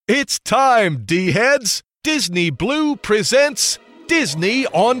It's time, D-heads! Disney Blue presents Disney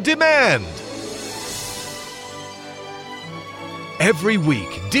On Demand. Every week,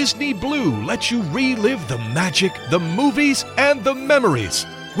 Disney Blue lets you relive the magic, the movies, and the memories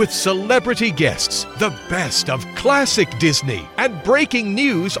with celebrity guests, the best of classic Disney, and breaking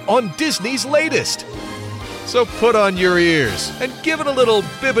news on Disney's latest. So put on your ears and give it a little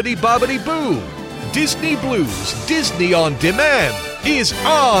bibbidi-bobbidi-boo. Disney Blue's Disney On Demand is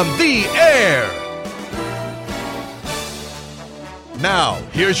on the air. Now,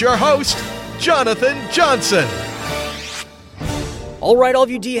 here's your host, Jonathan Johnson. All right, all of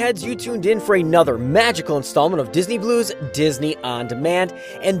you D-heads, you tuned in for another magical installment of Disney Blue's Disney On Demand.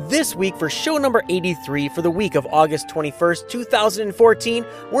 And this week, for show number 83 for the week of August 21st, 2014,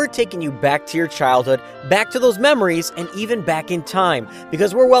 we're taking you back to your childhood, back to those memories, and even back in time,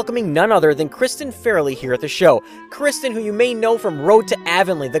 because we're welcoming none other than Kristen Fairley here at the show. Kristen, who you may know from Road to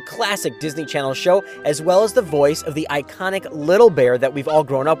Avonlea, the classic Disney Channel show, as well as the voice of the iconic Little Bear that we've all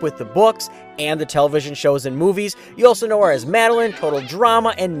grown up with, the books and the television shows and movies. You also know her as Madeline, Total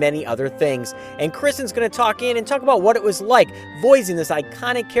Drama, and many other things. And Kristen's going to talk about what it was like voicing this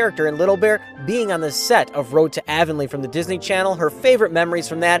iconic character in Little Bear, being on the set of Road to Avonlea from the Disney Channel, her favorite memories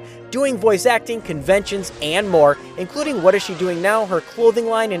from that, doing voice acting, conventions, and more, including what is she doing now, her clothing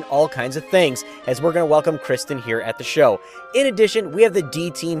line, and all kinds of things, as we're going to welcome Kristen here at the show. In addition, we have the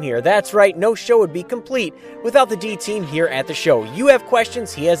D-Team here. That's right, no show would be complete without the D-Team here at the show. You have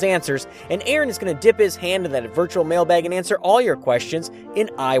questions, he has answers, and Aaron is going to dip his hand in that virtual mailbag and answer all your questions in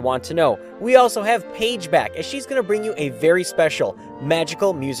I Want to Know. We also have Paige back, as she's going to bring you a very special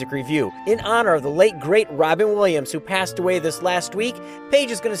magical music review. In honor of the late, great Robin Williams, who passed away this last week,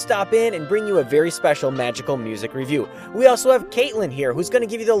 Paige is going to stop in and bring you a very special magical music review. We also have Caitlin here, who's going to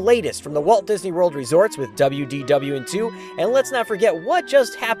give you the latest from the Walt Disney World Resorts with WDW and 2, and let's not forget what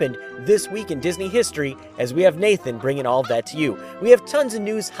just happened this week in Disney history, as we have Nathan bringing all of that to you. We have tons of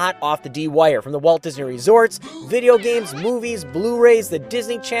news hot off the D-Wire from the Walt Disney Resorts, video games, movies, Blu-rays, the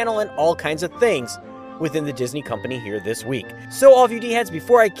Disney Channel, and all kinds of things within the Disney company here this week. So all of you D-heads,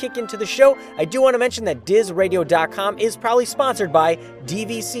 before I kick into the show, I do want to mention that DizRadio.com is proudly sponsored by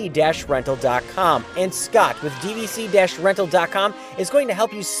DVC-Rental.com. And Scott with DVC-Rental.com is going to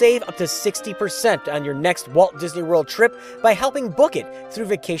help you save up to 60% on your next Walt Disney World trip by helping book it through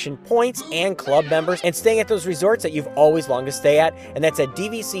vacation points and club members and staying at those resorts that you've always longed to stay at, and that's at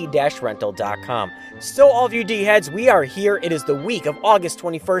DVC-Rental.com. So all of you D-heads, we are here. It is the week of August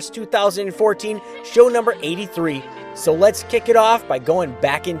 21st, 2014, show number 83. So let's kick it off by going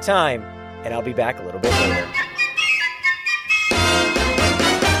back in time, and I'll be back a little bit later.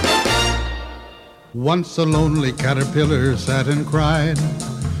 Once a lonely caterpillar sat and cried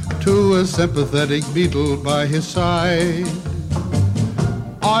to a sympathetic beetle by his side.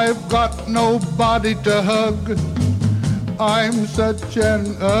 I've got nobody to hug, I'm such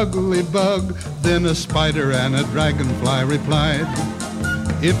an ugly bug. Then a spider and a dragonfly replied,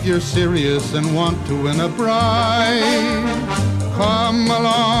 if you're serious and want to win a prize, come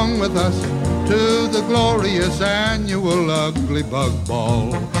along with us to the glorious annual Ugly Bug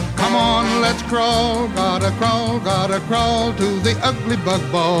Ball. Come on, let's crawl, gotta crawl to the Ugly Bug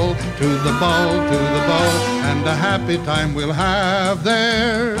Ball, to the ball, and a happy time we'll have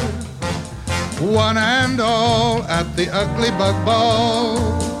there. One and all at the Ugly Bug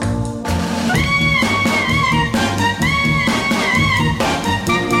Ball.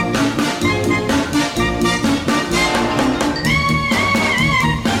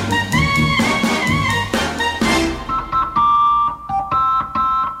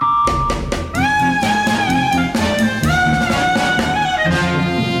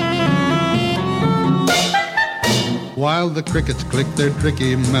 While the crickets clicked their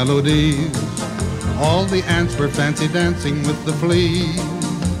tricky melodies, all the ants were fancy dancing with the fleas.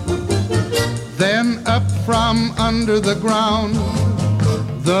 Then up from under the ground,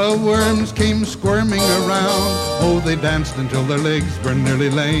 the worms came squirming around. Oh, they danced until their legs were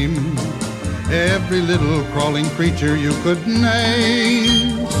nearly lame. Every little crawling creature you could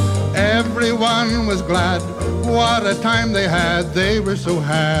name. Everyone was glad, what a time they had. They were so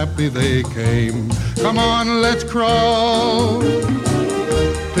happy they came. Come on, let's crawl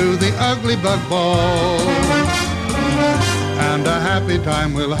to the Ugly Bug Ball, and a happy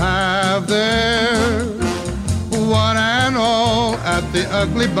time we'll have there. One and all at the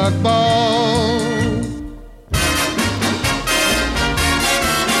Ugly Bug Ball.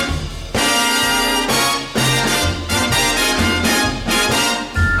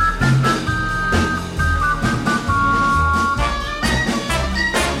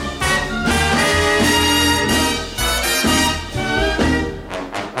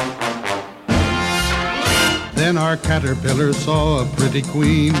 Then our caterpillar saw a pretty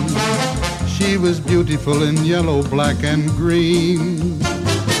queen. She was beautiful in yellow, black, and green.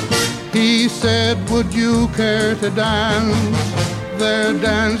 He said, would you care to dance? Their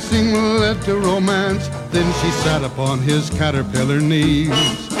dancing led to romance. Then she sat upon his caterpillar knees,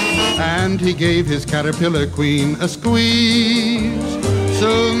 and he gave his caterpillar queen a squeeze.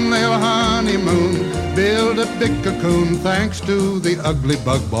 Soon they'll honeymoon, build a big cocoon, thanks to the ugly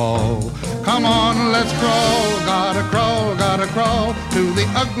bug ball. Come on, let's crawl, gotta crawl to the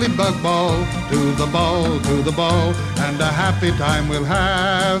ugly bug ball, to the ball, to the ball, and a happy time we'll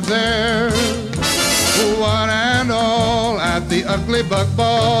have there. One and all at the ugly bug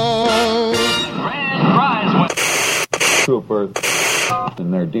ball. Grand prize Trooper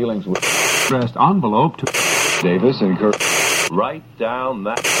in their dealings with addressed envelope to Davis and Kirk. Write down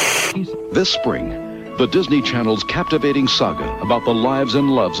that. This spring, the Disney Channel's captivating saga about the lives and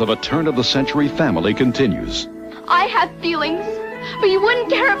loves of a turn-of-the-century family continues. I have feelings, but you wouldn't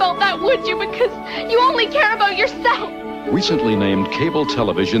care about that, would you? Because you only care about yourself. Recently named cable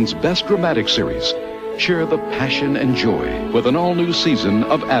television's best dramatic series, share the passion and joy with an all-new season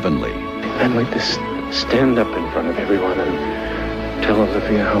of Avonlea. I'd like to stand up in front of everyone and tell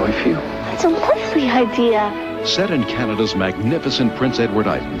Olivia how I feel. It's a lovely idea. Set in Canada's magnificent Prince Edward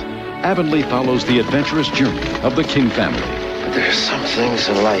Island, Avonlea follows the adventurous journey of the King family. But there are some things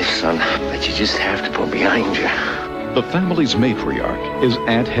in life, son, that you just have to put behind you. The family's matriarch is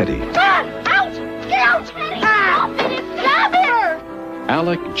Aunt Hetty. Ah! Out! Get out, Hetty! Stop it! Stop her!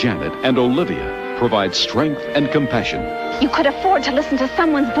 Alec, Janet, and Olivia provide strength and compassion. You could afford to listen to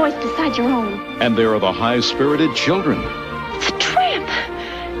someone's voice beside your own. And there are the high-spirited children. The tramp!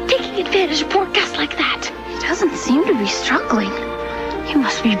 Taking advantage of poor Gus like that. He doesn't seem to be struggling. He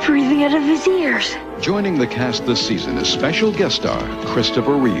must be breathing out of his ears. Joining the cast this season is special guest star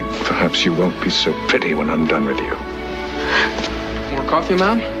Christopher Reeve. Perhaps you won't be so pretty when I'm done with you. More coffee,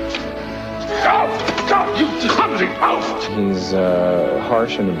 Mom? Stop, you clumsy mouth! He's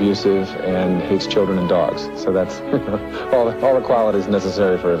harsh and abusive and hates children and dogs. So that's all the qualities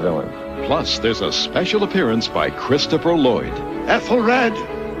necessary for a villain. Plus, there's a special appearance by Christopher Lloyd. Ethelred,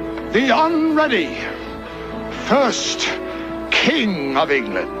 the unready, first King of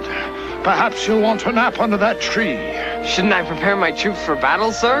England. Perhaps you'll want a nap under that tree. Shouldn't I prepare my troops for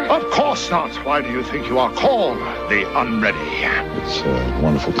battle, sir? Of course not. Why do you think you are called the unready? It's a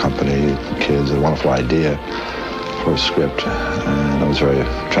wonderful company, kids, a wonderful idea for a script, and I was very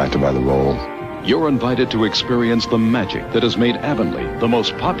attracted by the role. You're invited to experience the magic that has made Avonlea the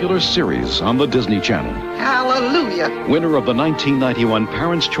most popular series on the Disney Channel. Hallelujah! Winner of the 1991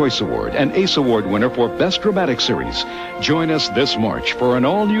 Parents' Choice Award and Ace Award winner for Best Dramatic Series. Join us this March for an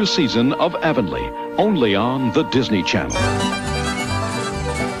all-new season of Avonlea, only on the Disney Channel.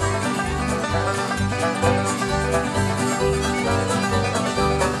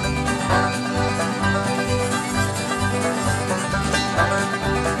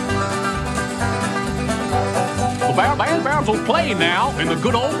 Bears will play now in the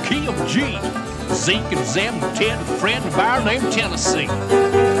good old key of G. Zeke and Zeb and Ted and Fred and a bear named Tennessee.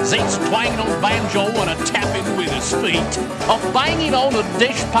 Zeke's twanging on the banjo and a tapping with his feet, a banging on the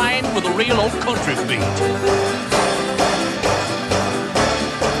dish pan with a real old country beat.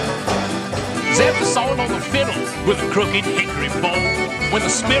 Zeb is sawing on the fiddle with a crooked hickory bow. When the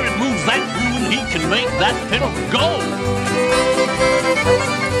spirit moves that groove, he can make that fiddle go.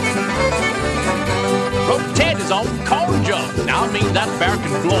 Ted is on the corn jug. Now I mean that bear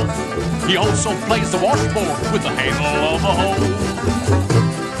can blow. He also plays the washboard with the handle of a hoe.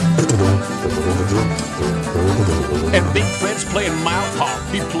 And Big Fred's playing mouth harp.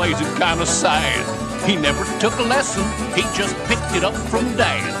 He plays it kind of sad. He never took a lesson. He just picked it up from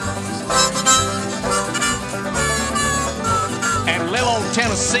Dad. And little old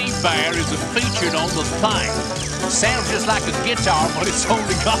Tennessee Bear is featured on the thing. Sounds just like a guitar, but it's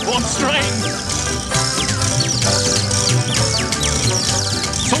only got one string.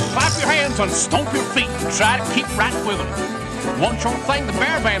 So clap your hands and stomp your feet and try to keep right with them. One short thing the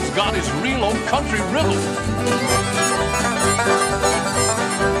Bear Band's got is real old country rhythm.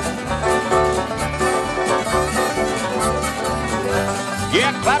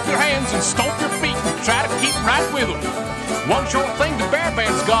 Yeah, clap your hands and stomp your feet and try to keep right with them. One short thing the Bear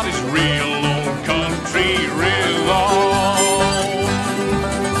Band's got is real old country rhythm.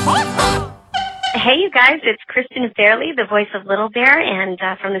 Hey, you guys, it's Kristen Fairley, the voice of Little Bear, and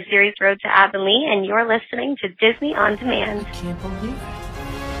from the series Road to Avonlea, and you're listening to Disney On Demand. I can't believe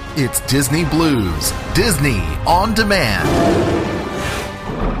it. It's Disney Blues, Disney On Demand.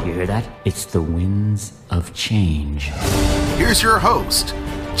 You hear that? It's the winds of change. Here's your host,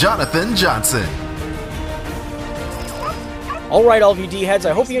 Jonathan Johnson. All right, all of you D-heads,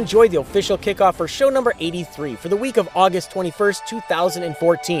 I hope you enjoyed the official kickoff for show number 83 for the week of August 21st,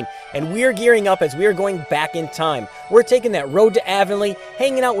 2014. And we are gearing up as we are going back in time. We're taking that road to Avonlea,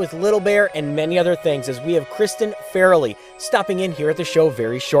 hanging out with Little Bear, and many other things as we have Kristen Farrelly stopping in here at the show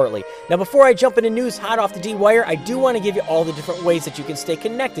very shortly. Now, before I jump into news hot off the D-Wire, I do want to give you all the different ways that you can stay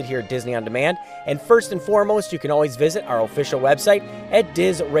connected here at Disney On Demand. And first and foremost, you can always visit our official website at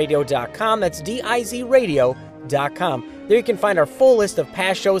dizradio.com. That's DIZradio.com. There you can find our full list of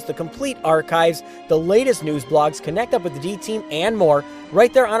past shows, the complete archives, the latest news blogs, connect up with the D-Team, and more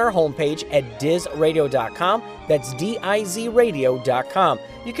right there on our homepage at dizradio.com. That's DIZradio.com.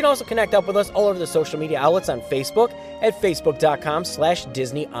 You can also connect up with us all over the social media outlets on Facebook at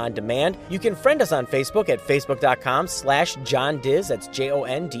facebook.com/Disney On Demand. You can friend us on Facebook at facebook.com/JohnDiz. That's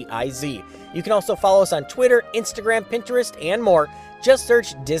JONDIZ. You can also follow us on Twitter, Instagram, Pinterest, and more. Just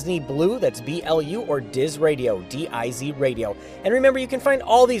search Disney Blue, that's BLU, or Diz Radio, DIZ Radio. And remember, you can find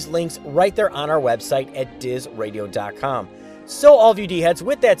all these links right there on our website at dizradio.com. So, all of you D-heads,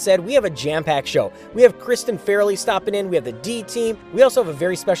 with that said, we have a jam-packed show. We have Kristen Farrelly stopping in. We have the D-Team. We also have a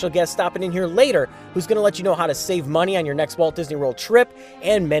very special guest stopping in here later who's going to let you know how to save money on your next Walt Disney World trip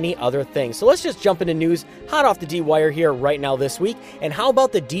and many other things. So let's just jump into news hot off the D-Wire here right now this week. And how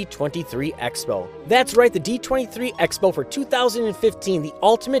about the D23 Expo? That's right, the D23 Expo for 2015, the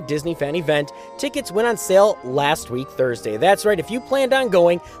ultimate Disney fan event. Tickets went on sale last week, Thursday. That's right, if you planned on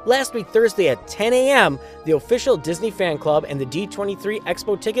going, last week, Thursday at 10 a.m., the official Disney Fan Club and the D23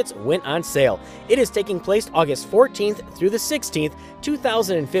 Expo tickets went on sale. It is taking place August 14th through the 16th,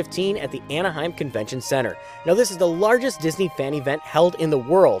 2015 at the Anaheim Convention Center. Now, this is the largest Disney fan event held in the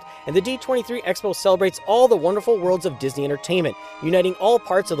world, and the D23 Expo celebrates all the wonderful worlds of Disney entertainment, uniting all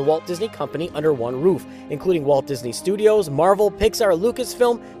parts of the Walt Disney Company under one roof, including Walt Disney Studios, Marvel, Pixar,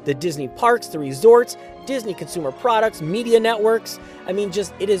 Lucasfilm, the Disney parks, the resorts, Disney consumer products, media networks. I mean,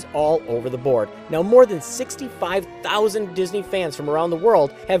 just it is all over the board. Now, more than 65,000 Disney fans from around the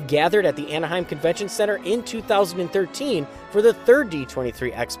world have gathered at the Anaheim Convention Center in 2013 for the third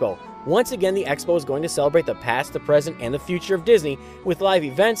D23 Expo. Once again, the Expo is going to celebrate the past, the present, and the future of Disney with live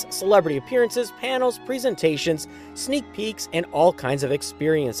events, celebrity appearances, panels, presentations, sneak peeks, and all kinds of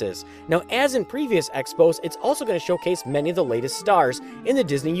experiences. Now, as in previous Expos, it's also going to showcase many of the latest stars in the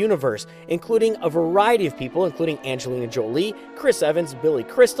Disney universe, including a variety of people, including Angelina Jolie, Chris Evans, Billy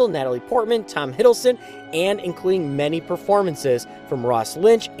Crystal, Natalie Portman, Tom Hiddleston, and including many performances from Ross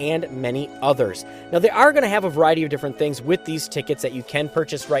Lynch and many others. Now, they are going to have a variety of different things with these tickets that you can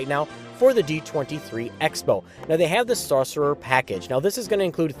purchase right now for the D23 Expo. Now, they have the Sorcerer Package. Now, this is going to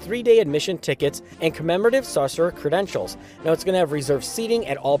include 3-day admission tickets and commemorative Sorcerer credentials. Now, it's going to have reserved seating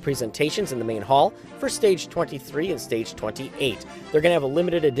at all presentations in the main hall for Stage 23 and Stage 28. They're going to have a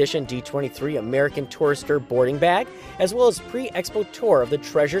limited edition D23 American Tourister boarding bag, as well as pre-expo tour of the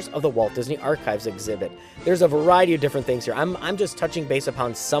Treasures of the Walt Disney Archives exhibit. There's a variety of different things here. I'm just touching base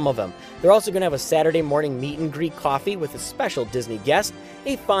upon some of them. They're also going to have a Saturday morning meet and greet coffee with a special Disney guest,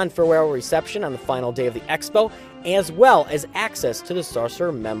 a fond farewell reception on the final day of the Expo, as well as access to the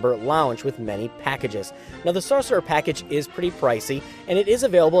Sorcerer Member Lounge with many packages. Now, the Sorcerer Package is pretty pricey, and it is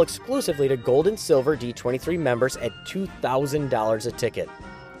available exclusively to Gold and Silver D23 members at $2,000 a ticket.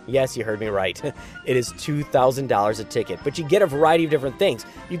 Yes, you heard me right. It is $2,000 a ticket, but you get a variety of different things.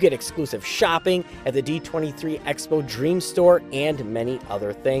 You get exclusive shopping at the D23 Expo Dream Store and many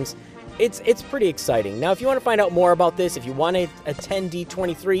other things. It's pretty exciting. Now, if you want to find out more about this, if you want to attend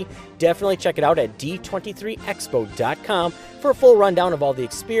D23, definitely check it out at d23expo.com for a full rundown of all the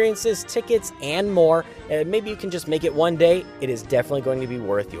experiences, tickets, and more. Maybe you can just make it one day. It is definitely going to be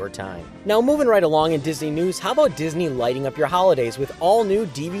worth your time. Now, moving right along in Disney news, how about Disney lighting up your holidays with all new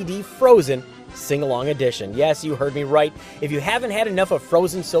DVD Frozen Sing-Along Edition? Yes, you heard me right. If you haven't had enough of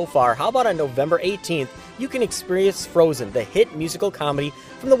Frozen so far, how about on November 18th, you can experience Frozen, the hit musical comedy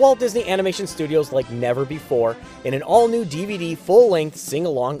from the Walt Disney Animation Studios like never before, in an all-new DVD full-length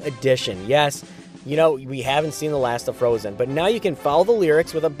Sing-Along Edition. Yes, you know, we haven't seen the last of Frozen, but now you can follow the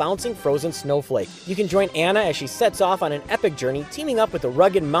lyrics with a bouncing frozen snowflake. You can join Anna as she sets off on an epic journey, teaming up with the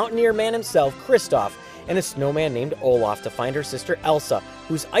rugged mountaineer man himself, Kristoff, and a snowman named Olaf to find her sister Elsa,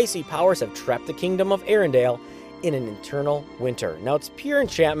 whose icy powers have trapped the kingdom of Arendelle in an eternal winter. Now, it's pure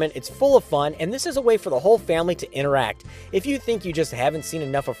enchantment, it's full of fun, and this is a way for the whole family to interact. If you think you just haven't seen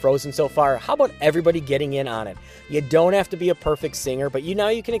enough of Frozen so far, how about everybody getting in on it? You don't have to be a perfect singer, but now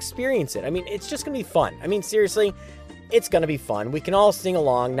you can experience it. I mean, it's just going to be fun. I mean, seriously, It's going to be fun. We can all sing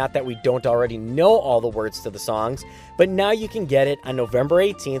along, not that we don't already know all the words to the songs, but now you can get it on November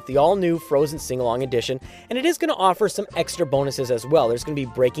 18th, the all-new Frozen Sing-Along Edition, and it is going to offer some extra bonuses as well. There's going to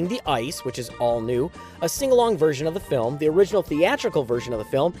be Breaking the Ice, which is all new, a sing-along version of the film, the original theatrical version of the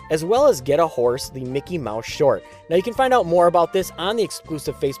film, as well as Get a Horse, the Mickey Mouse short. Now you can find out more about this on the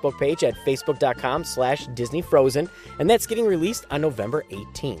exclusive Facebook page at facebook.com/DisneyFrozen, and that's getting released on November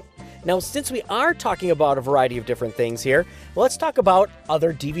 18th. Now, since we are talking about a variety of different things here, let's talk about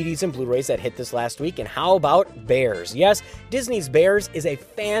other DVDs and Blu-rays that hit this last week, and how about Bears? Yes, Disney's Bears is a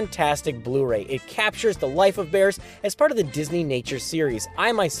fantastic Blu-ray. It captures the life of bears as part of the Disney Nature series.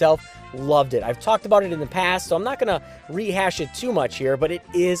 I myself loved it. I've talked about it in the past, so I'm not going to rehash it too much here, but it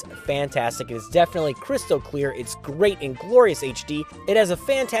is fantastic. It is definitely crystal clear. It's great in glorious HD. It has a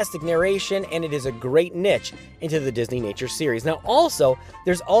fantastic narration, and it is a great niche into the Disney Nature series. Now,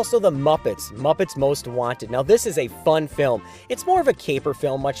 there's also the Muppets Most Wanted. Now, this is a fun film. It's more of a caper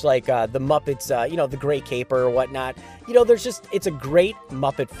film, much like the Muppets, the Great Caper or whatnot. It's a great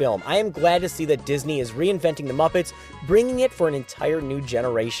Muppet film. I am glad to see that Disney is reinventing the Muppets, bringing it for an entire new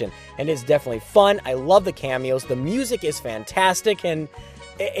generation. And it's definitely fun. I love the cameos. The music is fantastic, and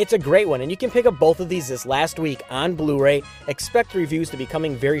it's a great one. And you can pick up both of these this last week on Blu-ray. Expect reviews to be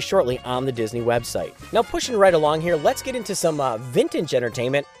coming very shortly on the Disney website. Now, pushing right along here, let's get into some vintage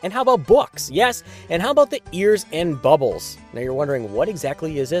entertainment. And how about books? Yes, and how about the Ears and Bubbles? Now you're wondering, what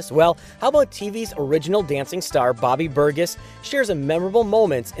exactly is this? Well, how about TV's original dancing star, Bobby Burgess, shares a memorable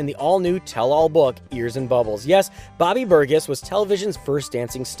moments in the all-new tell-all book, Ears and Bubbles. Yes, Bobby Burgess was television's first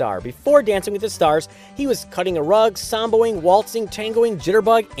dancing star. Before Dancing with the Stars, he was cutting a rug, samboing, waltzing, tangoing,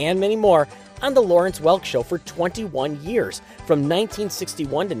 jitterbug, and many more on the Lawrence Welk Show for 21 years, from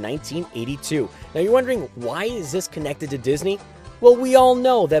 1961 to 1982. Now you're wondering, why is this connected to Disney? Well, we all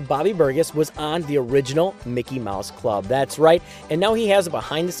know that Bobby Burgess was on the original Mickey Mouse Club. That's right, and now he has a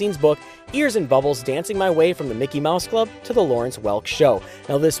behind-the-scenes book, Ears and Bubbles, Dancing My Way from the Mickey Mouse Club to the Lawrence Welk Show.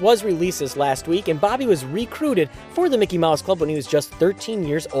 Now, this was released this last week, and Bobby was recruited for the Mickey Mouse Club when he was just 13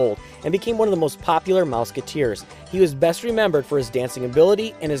 years old and became one of the most popular Mouseketeers. He was best remembered for his dancing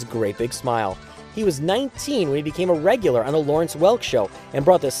ability and his great big smile. He was 19 when he became a regular on the Lawrence Welk Show and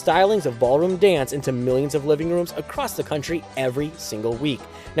brought the stylings of ballroom dance into millions of living rooms across the country every single week.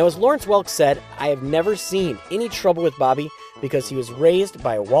 Now, as Lawrence Welk said, "I have never seen any trouble with Bobby because he was raised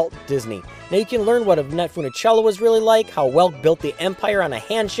by Walt Disney." Now, you can learn what Annette Funicello was really like, how Welk built the empire on a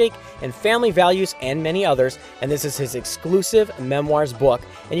handshake, and family values, and many others. And this is his exclusive memoirs book.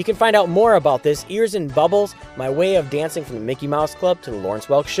 And you can find out more about this, Ears and Bubbles, My Way of Dancing from the Mickey Mouse Club to the Lawrence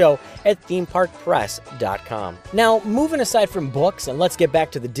Welk Show, at themeparkpress.com. Now, moving aside from books, and let's get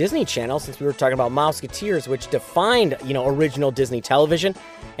back to the Disney Channel, since we were talking about Mouseketeers, which defined, original Disney television.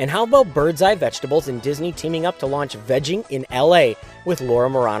 And how about Bird's Eye Vegetables and Disney teaming up to launch Vegging in LA with Laura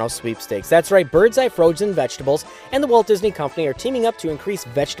Marano sweepstakes? That's right, Bird's Eye Frozen Vegetables and the Walt Disney Company are teaming up to increase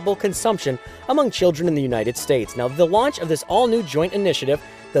vegetable consumption among children in the United States. Now, the launch of this all-new joint initiative,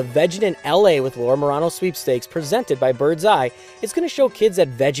 the Veggin' in LA with Laura Marano sweepstakes presented by Bird's Eye, is going to show kids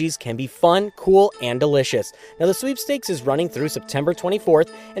that veggies can be fun, cool, and delicious. Now, the sweepstakes is running through September 24th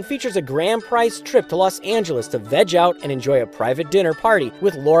and features a grand prize trip to Los Angeles to veg out and enjoy a private dinner party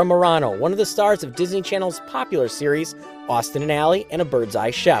with Laura Marano, one of the stars of Disney Channel's popular series, Austin and Ally, and a Bird's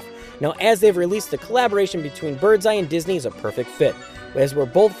Eye chef. Now, as they've released, the collaboration between Bird's Eye and Disney is a perfect fit, as we're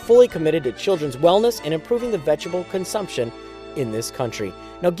both fully committed to children's wellness and improving the vegetable consumption in this country.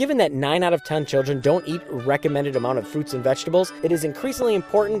 Now, given that 9 out of 10 children don't eat a recommended amount of fruits and vegetables, it is increasingly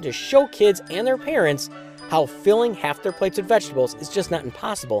important to show kids and their parents how filling half their plates with vegetables is just not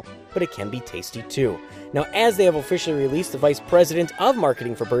impossible, but it can be tasty too. Now, as they have officially released, the Vice President of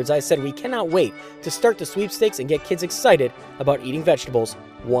Marketing for Bird's Eye said, "We cannot wait to start the sweepstakes and get kids excited about eating vegetables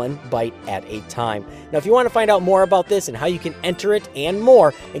one bite at a time." Now, if you want to find out more about this and how you can enter it and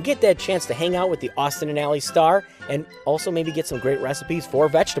more, and get that chance to hang out with the Austin and Ally star, and also maybe get some great recipes for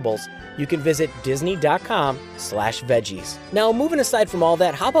vegetables, you can visit disney.com/veggies. Now, moving aside from all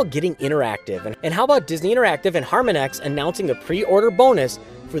that, how about getting interactive? And how about Disney Interactive and Harmonix announcing a pre-order bonus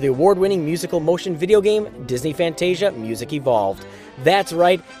for the award-winning musical motion video game, Disney Fantasia Music Evolved? That's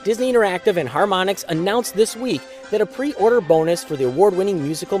right, Disney Interactive and Harmonix announced this week that a pre-order bonus for the award-winning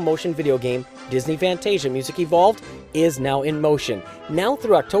musical motion video game, Disney Fantasia Music Evolved, is now in motion. Now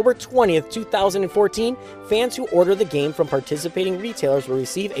through October 20th, 2014, fans who order the game from participating retailers will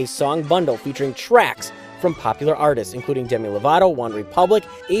receive a song bundle featuring tracks from popular artists, including Demi Lovato, One Republic,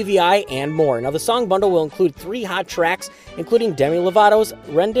 AVI, and more. Now, the song bundle will include 3 hot tracks, including Demi Lovato's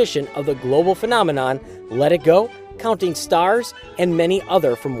rendition of the global phenomenon, Let It Go, Counting Stars, and many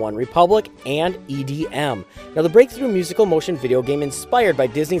other from One Republic and EDM. Now, the breakthrough musical motion video game inspired by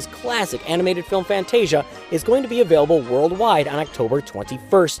Disney's classic animated film Fantasia is going to be available worldwide on October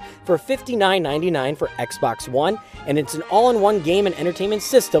 21st for $59.99 for Xbox One, and it's an all-in-one game and entertainment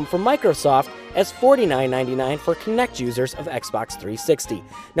system for Microsoft as $49.99 for Kinect users of Xbox 360.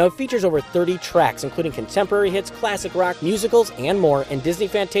 Now, it features over 30 tracks, including contemporary hits, classic rock, musicals, and more, and Disney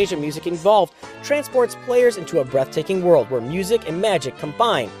Fantasia music involved transports players into a breathtaking world where music and magic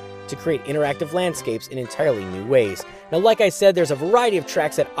combine to create interactive landscapes in entirely new ways. Now, like I said, there's a variety of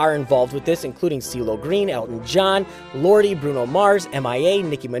tracks that are involved with this, including CeeLo Green, Elton John, Lordi, Bruno Mars, MIA,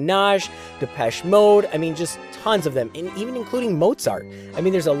 Nicki Minaj, Depeche Mode, just tons of them, and even including Mozart.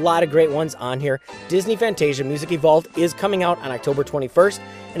 There's a lot of great ones on here. Disney Fantasia Music Evolved is coming out on October 21st,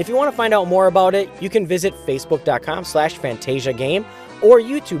 and if you want to find out more about it, you can visit facebook.com/FantasiaGame or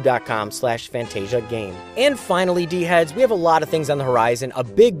youtube.com/FantasiaGame. And finally, D-Heads, we have a lot of things on the horizon, a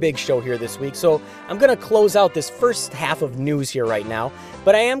big show here this week, so I'm going to close out this first half of news here right now,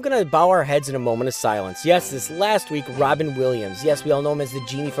 but I am going to bow our heads in a moment of silence. Yes, this last week, Robin Williams, yes, we all know him as the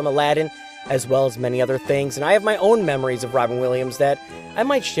genie from Aladdin, as well as many other things, and I have my own memories of Robin Williams that I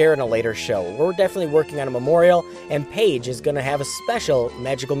might share in a later show. We're definitely working on a memorial, and Paige is going to have a special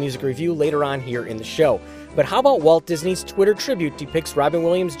magical music review later on here in the show. But how about Walt Disney's Twitter tribute depicts Robin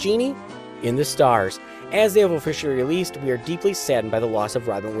Williams' Genie in the stars? As they have officially released, we are deeply saddened by the loss of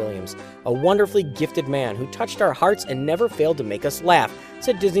Robin Williams, a wonderfully gifted man who touched our hearts and never failed to make us laugh,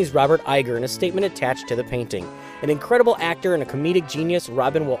 said Disney's Robert Iger in a statement attached to the painting. An incredible actor and a comedic genius,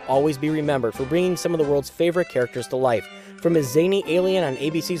 Robin will always be remembered for bringing some of the world's favorite characters to life, from his zany alien on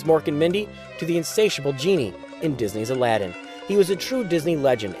ABC's Mork and Mindy to the insatiable genie in Disney's Aladdin. He was a true Disney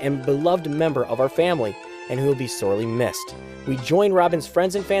legend and beloved member of our family, and who will be sorely missed. We join Robin's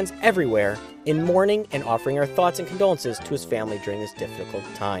friends and fans everywhere in mourning and offering our thoughts and condolences to his family during this difficult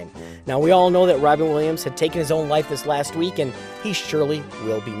time. Now, we all know that Robin Williams had taken his own life this last week, and he surely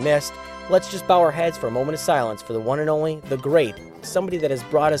will be missed. Let's just bow our heads for a moment of silence for the one and only, the great, somebody that has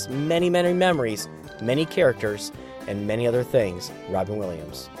brought us many memories, many characters, and many other things, Robin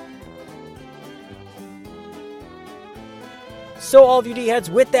Williams. So all of you D-Heads,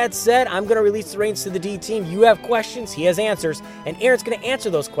 with that said, I'm going to release the reins to the D-Team. You have questions, he has answers, and Aaron's going to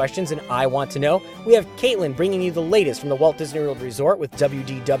answer those questions, and I want to know. We have Caitlin bringing you the latest from the Walt Disney World Resort with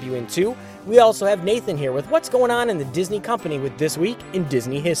WDW2. We also have Nathan here with what's going on in the Disney company with This Week in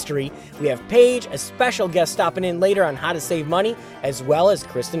Disney History. We have Paige, a special guest stopping in later on how to save money, as well as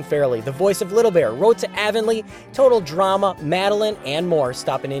Kristen Fairley, the voice of Little Bear, Road to Avonlea, Total Drama, Madeline, and more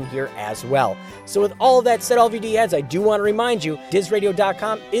stopping in here as well. So with all of that said, all of you D-Heads, I do want to remind you,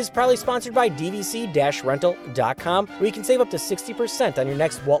 DizRadio.com is proudly sponsored by DVC-Rental.com, where you can save up to 60% on your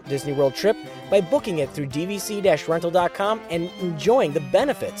next Walt Disney World trip by booking it through DVC-Rental.com and enjoying the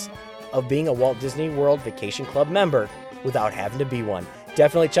benefits of being a Walt Disney World Vacation Club member without having to be one.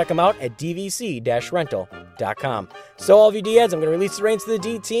 Definitely check them out at DVC-Rental.com. So all of you D-Heads, I'm going to release the reins to the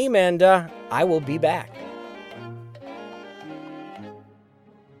D-Team, and I will be back.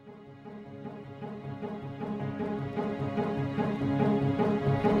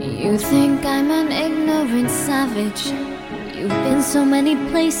 You think I'm an ignorant savage. You've been so many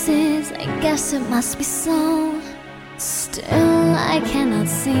places, I guess it must be so. Still I cannot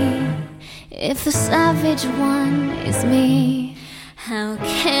see if the savage one is me. How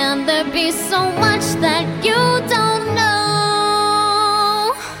can there be so much that you don't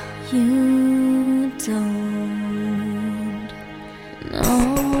know? You don't know.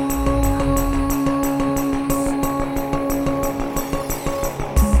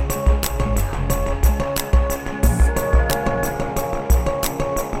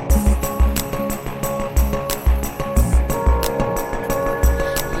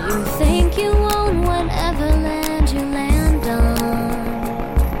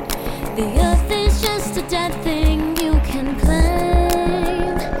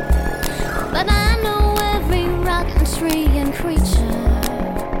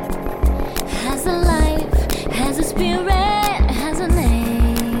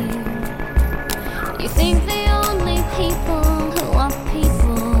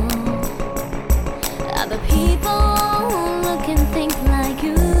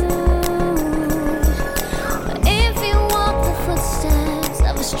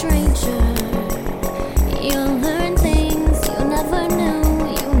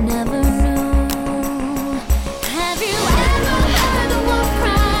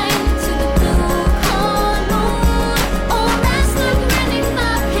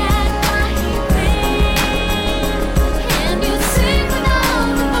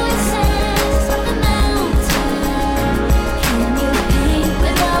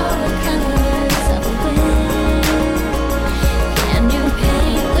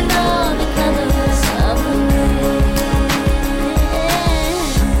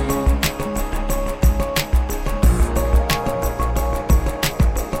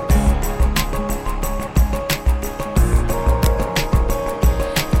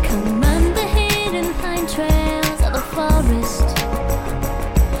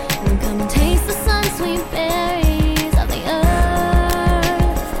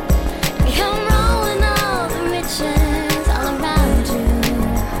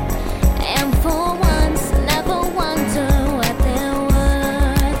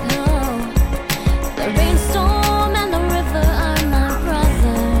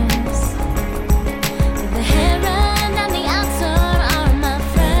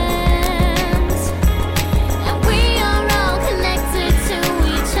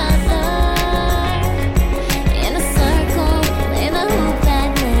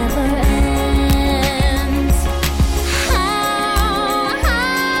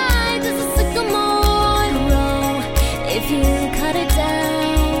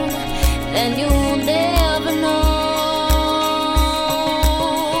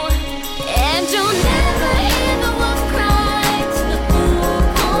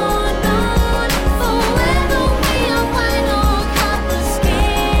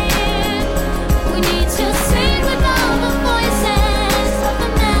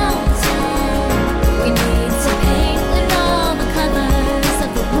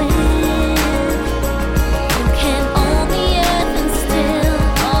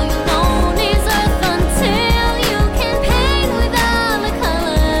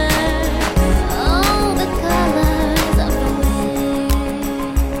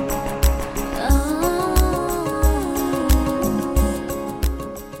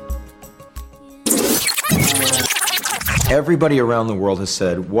 Everybody around the world has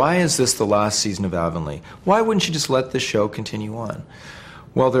said, why is this the last season of Avonlea? Why wouldn't you just let this show continue on?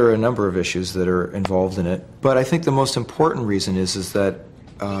 Well, there are a number of issues that are involved in it, but I think the most important reason is that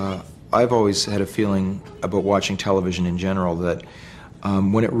I've always had a feeling about watching television in general that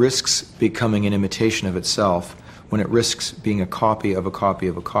when it risks becoming an imitation of itself, when it risks being a copy of a copy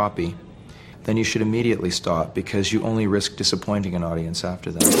of a copy, then you should immediately stop, because you only risk disappointing an audience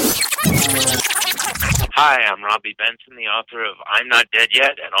after that. Hi, I'm Robbie Benson, the author of I'm Not Dead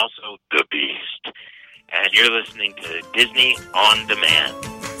Yet and also The Beast. And you're listening to Disney On Demand.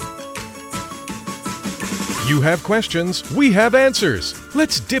 You have questions, we have answers.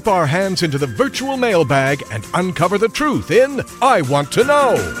 Let's dip our hands into the virtual mailbag and uncover the truth in I Want to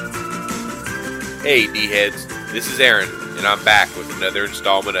Know. Hey, D-Heads, this is Aaron, and I'm back with another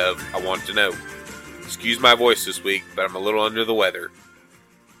installment of I Want to Know. Excuse my voice this week, but I'm a little under the weather.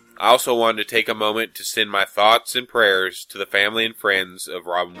 I also wanted to take a moment to send my thoughts and prayers to the family and friends of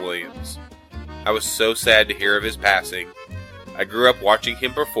Robin Williams. I was so sad to hear of his passing. I grew up watching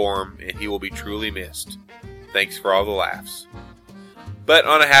him perform, and he will be truly missed. Thanks for all the laughs. But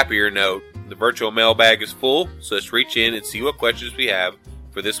on a happier note, the virtual mailbag is full, so let's reach in and see what questions we have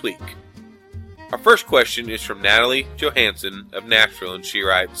for this week. Our first question is from Natalie Johansson of Nashville, and she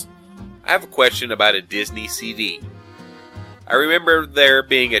writes, I have a question about a Disney CD. I remember there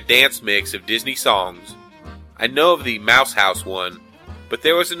being a dance mix of Disney songs. I know of the Mouse House one, but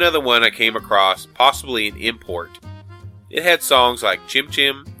there was another one I came across, possibly an import. It had songs like Chim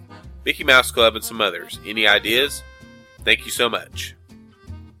Chim, Mickey Mouse Club, and some others. Any ideas? Thank you so much.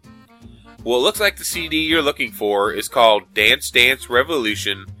 Well, it looks like the CD you're looking for is called Dance Dance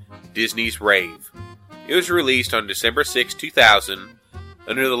Revolution Disney's Rave. It was released on December 6, 2000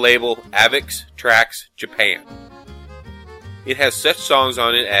 under the label Avex Trax Japan. It has such songs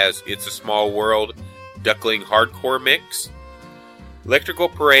on it as It's a Small World Duckling Hardcore Mix, Electrical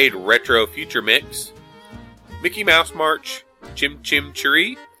Parade Retro Future Mix, Mickey Mouse March, Chim Chim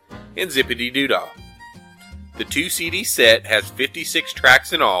Cheree, and Zippity Doo-Dah. The 2-CD set has 56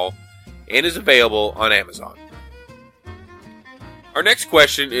 tracks in all and is available on Amazon. Our next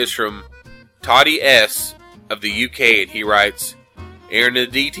question is from Toddy S. of the UK, and he writes, Aaron and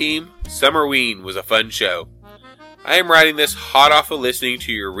the D-Team, Summerween was a fun show. I am writing this hot off of listening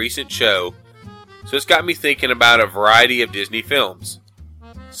to your recent show, so it's got me thinking about a variety of Disney films.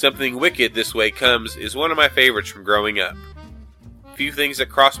 Something Wicked This Way Comes is one of my favorites from growing up. A few things that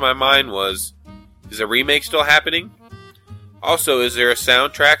crossed my mind was, is a remake still happening? Also, is there a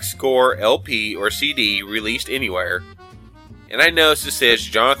soundtrack, score, LP, or CD released anywhere? And I noticed it says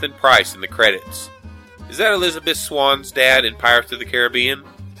Jonathan Pryce in the credits. Is that Elizabeth Swann's dad in Pirates of the Caribbean?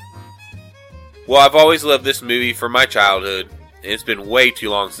 Well, I've always loved this movie from my childhood, and it's been way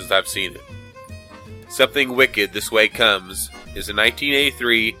too long since I've seen it. Something Wicked This Way Comes is a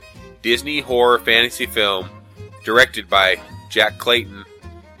 1983 Disney horror fantasy film directed by Jack Clayton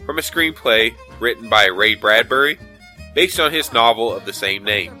from a screenplay written by Ray Bradbury based on his novel of the same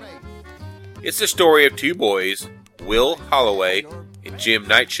name. It's the story of two boys, Will Holloway and Jim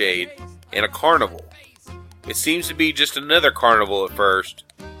Nightshade, and a carnival. It seems to be just another carnival at first,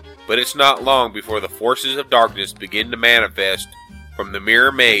 but it's not long before the forces of darkness begin to manifest from the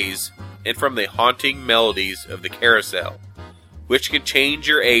mirror maze and from the haunting melodies of the carousel, which can change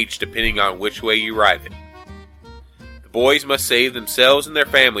your age depending on which way you ride it. The boys must save themselves and their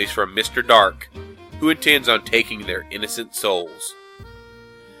families from Mr. Dark, who intends on taking their innocent souls.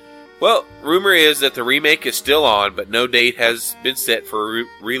 Well, rumor is that the remake is still on, but no date has been set for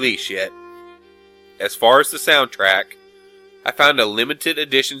release yet. As far as the soundtrack, I found a limited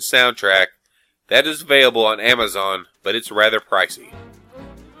edition soundtrack that is available on Amazon, but it's rather pricey.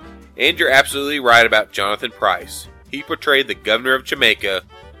 And you're absolutely right about Jonathan Pryce. He portrayed the governor of Jamaica,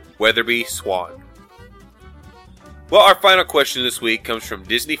 Weatherby Swan. Well, our final question this week comes from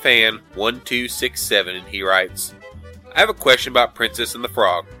Disney Fan 1267, and he writes, I have a question about Princess and the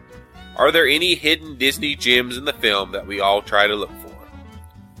Frog. Are there any hidden Disney gems in the film that we all try to look for?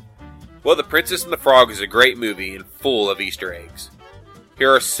 Well, The Princess and the Frog is a great movie and full of Easter eggs.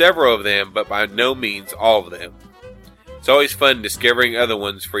 Here are several of them, but by no means all of them. It's always fun discovering other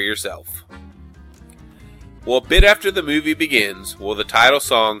ones for yourself. Well, a bit after the movie begins, while the title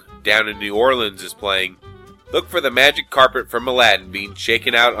song, Down in New Orleans, is playing, look for the magic carpet from Aladdin being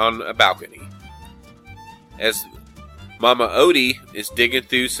shaken out on a balcony. As Mama Odie is digging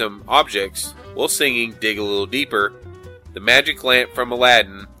through some objects, while singing Dig a Little Deeper, the magic lamp from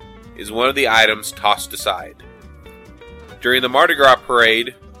Aladdin is one of the items tossed aside. During the Mardi Gras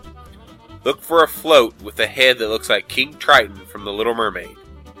parade, look for a float with a head that looks like King Triton from The Little Mermaid.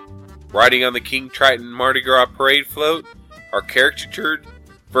 Riding on the King Triton Mardi Gras parade float are caricatured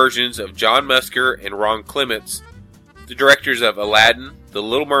versions of John Musker and Ron Clements, the directors of Aladdin, The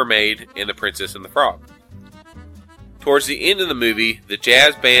Little Mermaid, and The Princess and the Frog. Towards the end of the movie, the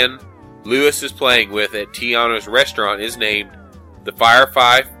jazz band Lewis is playing with at Tiana's restaurant is named the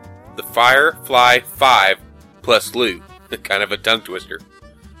Firefly 5 plus Lou. Kind of a tongue twister.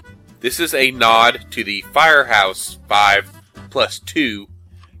 This is a nod to the Firehouse 5 plus 2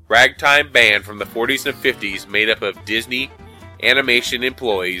 ragtime band from the 40s and 50s made up of Disney animation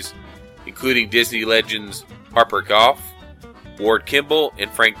employees, including Disney legends Harper Goff, Ward Kimball,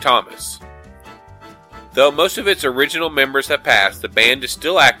 and Frank Thomas. Though most of its original members have passed, the band is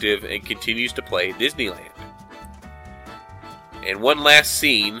still active and continues to play at Disneyland. And one last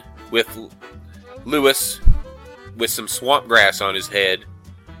scene with Lewis with some swamp grass on his head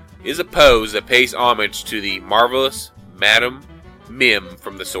is a pose that pays homage to the marvelous Madame Mim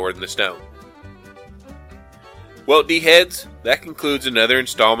from The Sword and the Stone. Well, D-Heads, that concludes another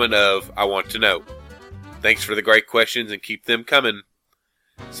installment of I Want to Know. Thanks for the great questions and keep them coming.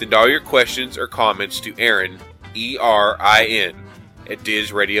 Send all your questions or comments to Erin, E-R-I-N, at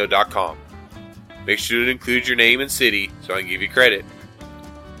DizRadio.com. Make sure to include your name and city so I can give you credit.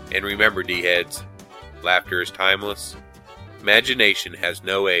 And remember, D-Heads, laughter is timeless, imagination has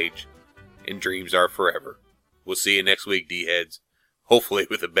no age, and dreams are forever. We'll see you next week, D-Heads. Hopefully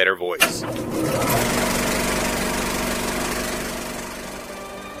with a better voice.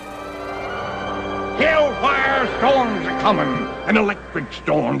 Hellfire storms are coming. An electric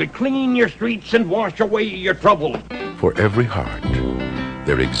storm to clean your streets and wash away your trouble. For every heart,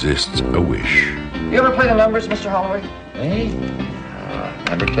 there exists a wish. You ever play the numbers, Mr. Holloway? Me?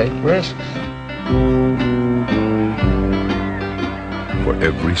 Never take risks. For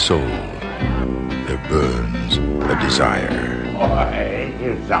every soul, there burns a desire. Boy,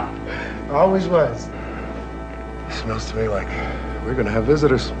 he's up. Always was. It smells to me like we're gonna have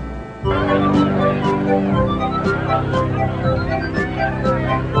visitors.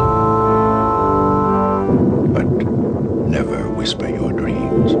 But never whisper your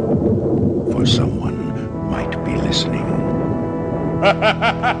dreams, for someone might be listening.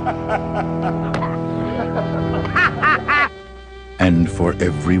 And for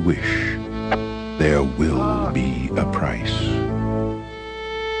every wish, there will be a price.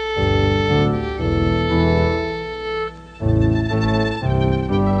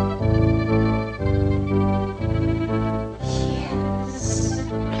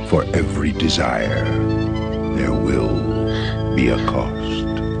 For every desire, there will be a cost.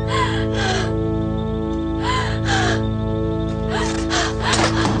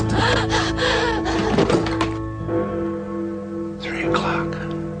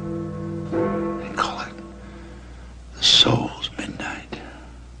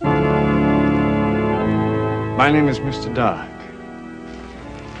 My name is Mr. Dark.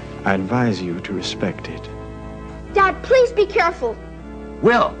 I advise you to respect it. Dad, please be careful.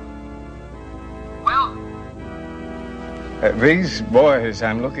 Will. These boys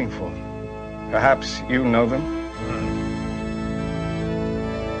I'm looking for. Perhaps you know them?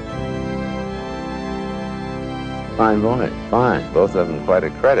 Fine boy, fine. Both of them quite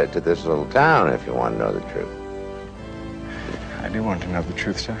a credit to this little town, if you want to know the truth. I do want to know the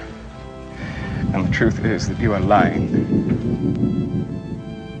truth, sir. And the truth is that you are lying.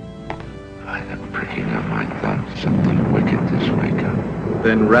 I am pricking up my thumb. Something wicked this wake up.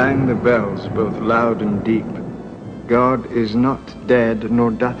 Then rang the bells both loud and deep. God is not dead,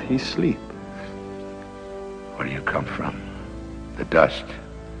 nor doth he sleep. Where do you come from? The dust.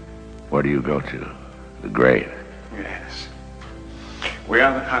 Where do you go to? The grave. Yes. We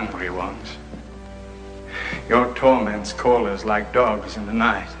are the hungry ones. Your torments call us like dogs in the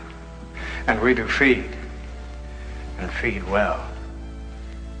night. And we do feed. And feed well.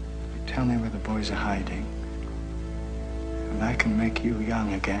 You tell me where the boys are hiding. And I can make you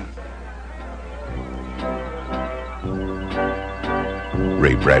young again.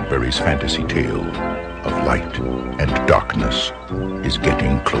 Ray Bradbury's fantasy tale of light and darkness is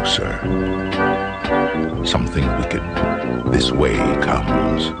getting closer. Something wicked this way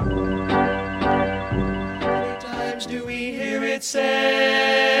comes. How many times do we hear it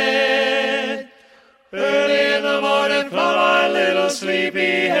said, early in the morning from our little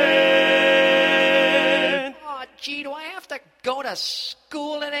sleepy head? Oh, gee, do I have to go to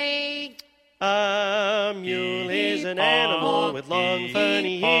school today? A mule is an animal with long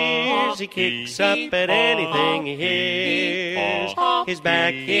funny ears. He kicks up at anything he hears. His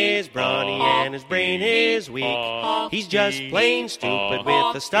back is brawny and his brain is weak. He's just plain stupid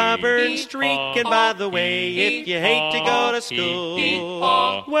with a stubborn streak. And by the way, if you hate to go to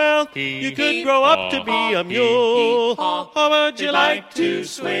school, well, you could grow up to be a mule. Or would you like to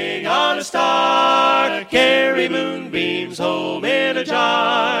swing on a star, carry moonbeams home in a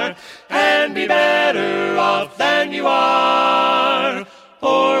jar, and be better off than you are?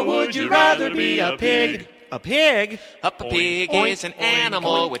 Or would you rather be a pig? A pig? A pig is an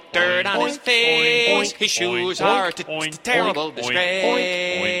animal with dirt on his face. His shoes are a terrible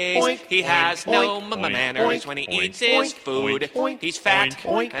disgrace. He has no manners when he eats his food. He's fat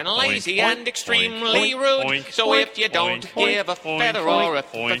and lazy and extremely rude. So if you don't give a feather or a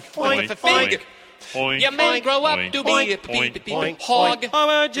fig, you may grow up to be a hog. Or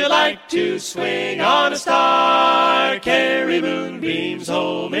would you like to swing on a star, carry moonbeams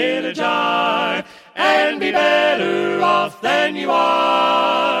home in a jar, and be better off than you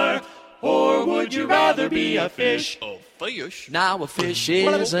are? Or would you rather be a fish? Now a fish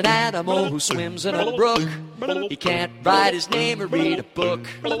is an animal who swims in a brook. He can't write his name or read a book.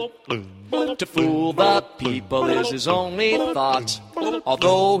 To fool the people is his only thought.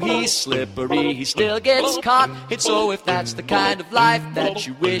 Although he's slippery, he still gets caught. And so if that's the kind of life that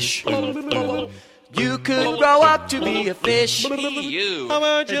you wish, you could grow up to be a fish.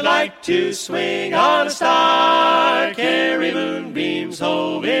 How would you like to swing on a star, carry moonbeams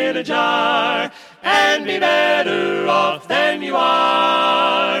home in a jar, and be better off than you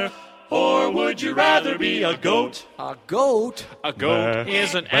are? Or would you rather be a goat? A goat? A goat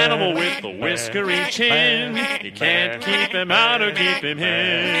is an animal with a whiskery chin. You can't keep him out or keep him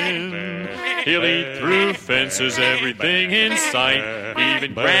in. He'll eat through fences, everything in sight,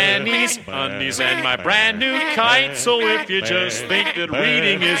 even granny's undies and my brand new kite. So if you just think that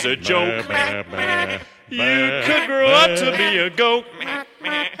reading is a joke, you could grow up to be a goat.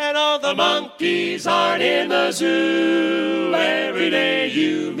 And all the monkeys aren't in the zoo. Every day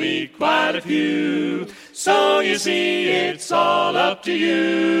you meet quite a few. So you see, it's all up to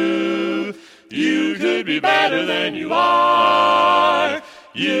you. You could be better than you are.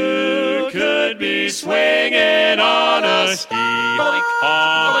 You could be swinging on a ski.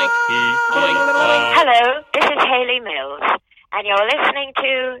 Hello, this is Hayley Mills, and you're listening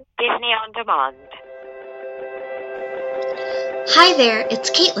to Disney On Demand. Hi there, it's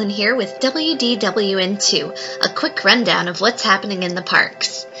Caitlin here with WDWN2, a quick rundown of what's happening in the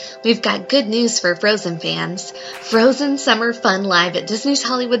parks. We've got good news for Frozen fans. Frozen Summer Fun Live at Disney's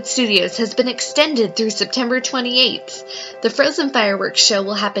Hollywood Studios has been extended through September 28th. The Frozen Fireworks Show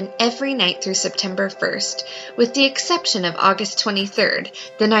will happen every night through September 1st, with the exception of August 23rd,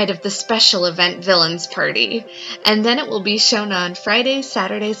 the night of the special event Villains Party. And then it will be shown on Fridays,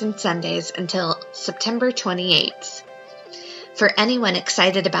 Saturdays, and Sundays until September 28th. For anyone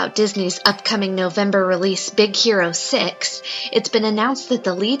excited about Disney's upcoming November release Big Hero 6, it's been announced that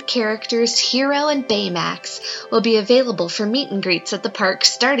the lead characters Hero and Baymax will be available for meet and greets at the park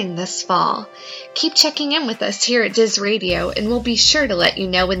starting this fall. Keep checking in with us here at Diz Radio, and we'll be sure to let you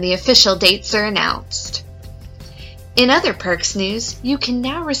know when the official dates are announced. In other parks news, you can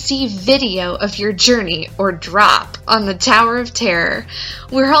now receive video of your journey, or drop, on the Tower of Terror.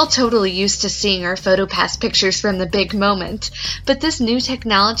 We're all totally used to seeing our PhotoPass pictures from the big moment, but this new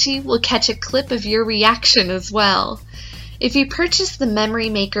technology will catch a clip of your reaction as well. If you purchase the Memory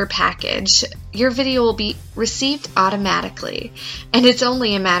Maker package, your video will be received automatically, and it's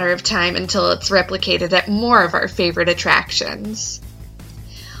only a matter of time until it's replicated at more of our favorite attractions.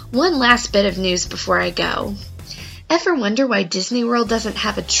 One last bit of news before I go. Ever wonder why Disney World doesn't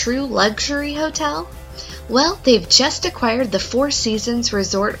have a true luxury hotel? Well, they've just acquired the Four Seasons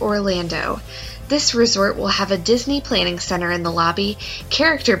Resort Orlando. This resort will have a Disney planning center in the lobby,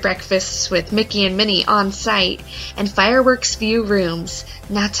 character breakfasts with Mickey and Minnie on site, and fireworks view rooms,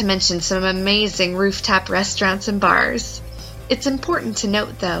 not to mention some amazing rooftop restaurants and bars. It's important to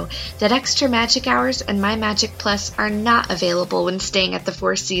note, though, that Extra Magic Hours and My Magic Plus are not available when staying at the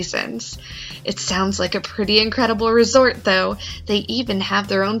Four Seasons. It sounds like a pretty incredible resort, though. They even have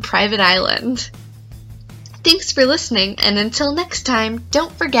their own private island. Thanks for listening, and until next time,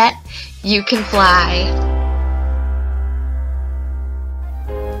 don't forget, you can fly.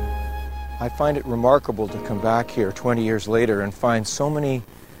 I find it remarkable to come back here 20 years later and find so many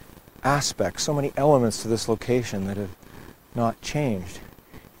aspects, so many elements to this location that have not changed.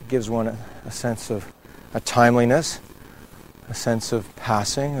 It gives one a sense of a timeliness, a sense of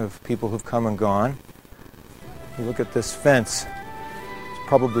passing, of people who've come and gone. You look at this fence, it's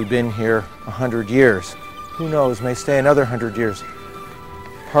probably been here 100 years. Who knows, may stay another 100 years.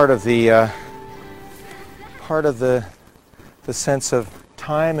 Part of the sense of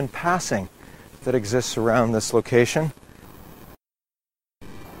time and passing that exists around this location.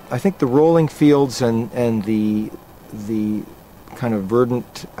 I think the rolling fields and the kind of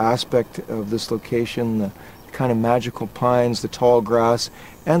verdant aspect of this location, the kind of magical pines, the tall grass,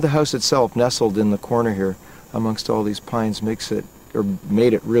 and the house itself nestled in the corner here amongst all these pines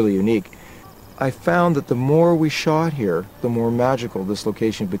made it really unique. I found that the more we shot here, the more magical this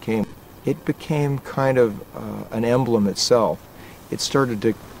location became. It became kind of an emblem itself. It started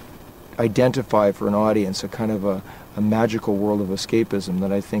to identify for an audience a kind of a magical world of escapism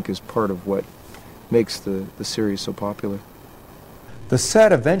that I think is part of what makes the series so popular. The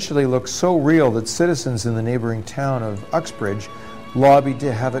set eventually looked so real that citizens in the neighboring town of Uxbridge lobbied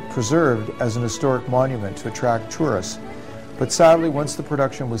to have it preserved as an historic monument to attract tourists. But sadly, once the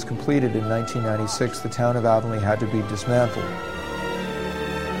production was completed in 1996, the town of Avonlea had to be dismantled.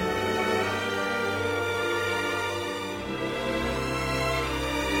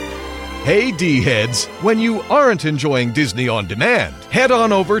 Hey D-heads, when you aren't enjoying Disney On Demand, head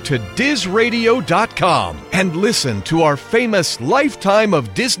on over to DizRadio.com and listen to our famous Lifetime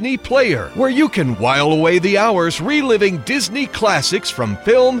of Disney player, where you can while away the hours reliving Disney classics from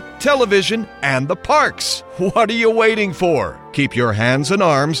film, television, and the parks. What are you waiting for? Keep your hands and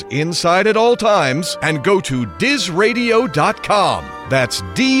arms inside at all times and go to DizRadio.com. That's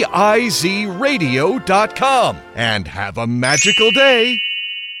DizRadio.com. And have a magical day.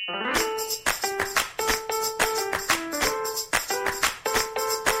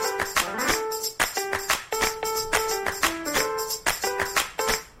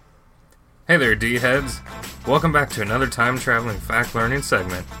 Hey there, D-heads! Welcome back to another time-traveling fact-learning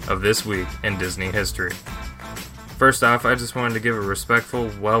segment of This Week in Disney History. First off, I just wanted to give a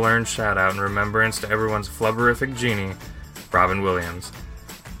respectful, well-earned shout-out and remembrance to everyone's flubberific genie, Robin Williams.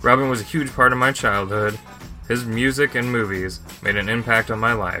 Robin was a huge part of my childhood. His music and movies made an impact on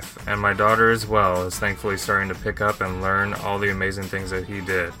my life, and my daughter as well is thankfully starting to pick up and learn all the amazing things that he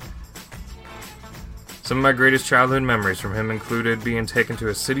did. Some of my greatest childhood memories from him included being taken to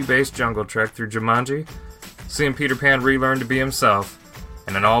a city-based jungle trek through Jumanji, seeing Peter Pan relearn to be himself,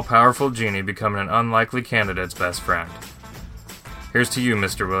 and an all-powerful genie becoming an unlikely candidate's best friend. Here's to you,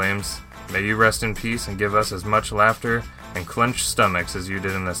 Mr. Williams. May you rest in peace and give us as much laughter and clenched stomachs as you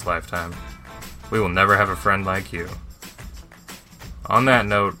did in this lifetime. We will never have a friend like you. On that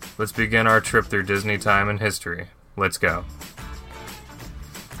note, let's begin our trip through Disney time and history. Let's go.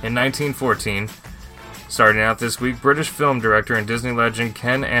 In 1914, starting out this week, British film director and Disney legend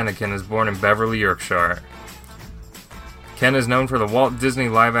Ken Annakin is born in Beverly, Yorkshire. Ken is known for the Walt Disney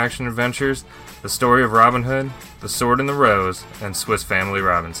live-action adventures, The Story of Robin Hood, The Sword and the Rose, and Swiss Family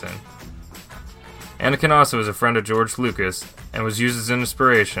Robinson. Anakin also is a friend of George Lucas and was used as an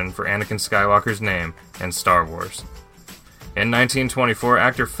inspiration for Anakin Skywalker's name in Star Wars. In 1924,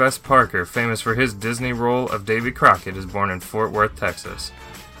 actor Fess Parker, famous for his Disney role of Davy Crockett, is born in Fort Worth, Texas.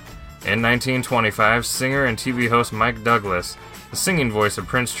 In 1925, singer and TV host Mike Douglas, the singing voice of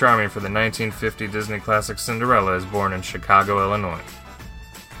Prince Charming for the 1950 Disney classic Cinderella, is born in Chicago, Illinois.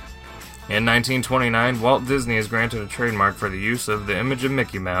 In 1929, Walt Disney is granted a trademark for the use of the image of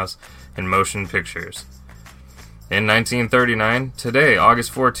Mickey Mouse in motion pictures. In 1939, today,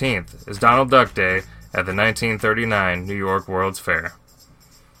 August 14th, is Donald Duck Day at the 1939 New York World's Fair.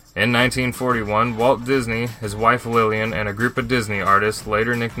 In 1941, Walt Disney, his wife Lillian, and a group of Disney artists,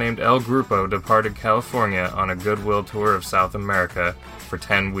 later nicknamed El Grupo, departed California on a goodwill tour of South America for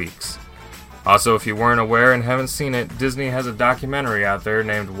 10 weeks. Also, if you weren't aware and haven't seen it, Disney has a documentary out there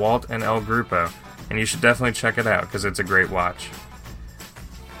named Walt and El Grupo, and you should definitely check it out because it's a great watch.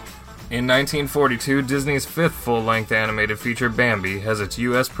 In 1942, Disney's fifth full-length animated feature, Bambi, has its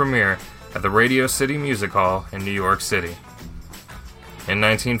U.S. premiere at the Radio City Music Hall in New York City. In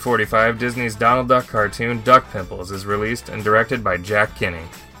 1945, Disney's Donald Duck cartoon, Duck Pimples, is released and directed by Jack Kinney.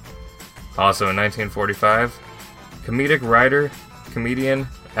 Also in 1945, comedic writer, comedian,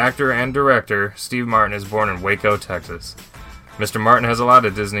 actor, and director Steve Martin is born in Waco, Texas. Mr. Martin has a lot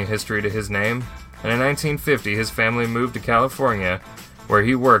of Disney history to his name, and in 1950 his family moved to California, where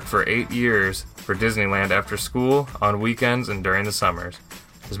he worked for 8 years for Disneyland after school, on weekends, and during the summers.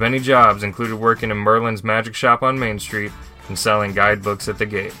 His many jobs included working in Merlin's Magic Shop on Main Street and selling guidebooks at the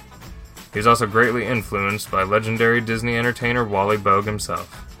gate. He was also greatly influenced by legendary Disney entertainer Wally Bogue himself.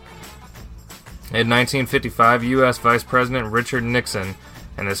 In 1955, U.S. Vice President Richard Nixon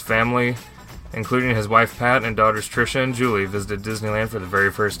and his family, including his wife Pat and daughters Tricia and Julie, visited Disneyland for the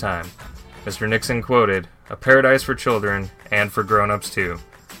very first time. Mr. Nixon quoted, "A paradise for children, and for grown-ups too.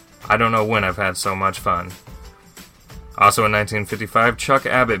 I don't know when I've had so much fun." Also in 1955, Chuck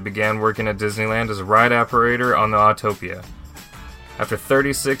Abbott began working at Disneyland as a ride operator on the Autopia. After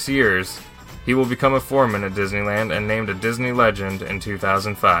 36 years, he will become a foreman at Disneyland and named a Disney Legend in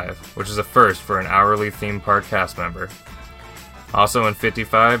 2005, which is a first for an hourly theme park cast member. Also in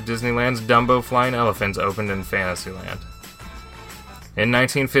 55, Disneyland's Dumbo Flying Elephants opened in Fantasyland. In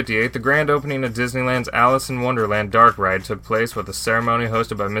 1958, the grand opening of Disneyland's Alice in Wonderland Dark Ride took place with a ceremony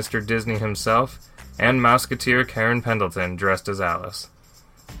hosted by Mr. Disney himself and Mouseketeer Karen Pendleton dressed as Alice.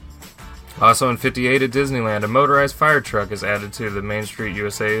 Also in 58 at Disneyland, a motorized fire truck is added to the Main Street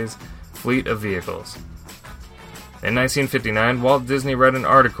USA's fleet of vehicles. In 1959, Walt Disney read an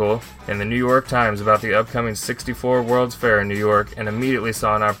article in the New York Times about the upcoming 64 World's Fair in New York and immediately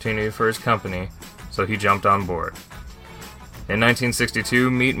saw an opportunity for his company, so he jumped on board. In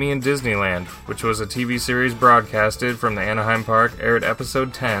 1962, Meet Me in Disneyland, which was a TV series broadcasted from the Anaheim Park, aired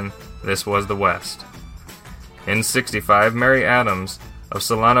episode 10, This Was the West. In 65, Mary Adams of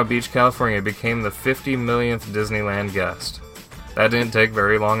Solano Beach, California became the 50 millionth Disneyland guest. That didn't take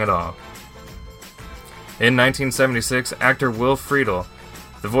very long at all. In 1976, actor Will Friedle,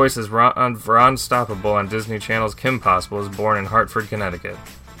 the voice of Ron Stoppable on Disney Channel's Kim Possible, was born in Hartford, Connecticut.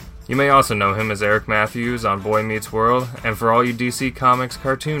 You may also know him as Eric Matthews on Boy Meets World, and for all you DC Comics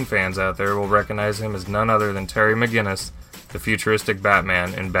cartoon fans out there will recognize him as none other than Terry McGinnis, the futuristic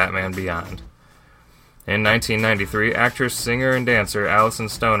Batman in Batman Beyond. In 1993, actress, singer, and dancer Allison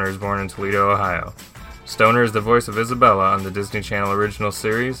Stoner is born in Toledo, Ohio. Stoner is the voice of Isabella on the Disney Channel original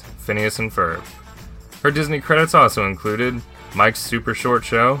series, Phineas and Ferb. Her Disney credits also included Mike's Super Short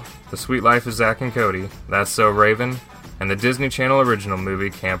Show, The Sweet Life of Zack and Cody, That's So Raven, and the Disney Channel original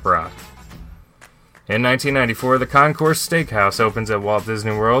movie Camp Rock. In 1994, the Concourse Steakhouse opens at Walt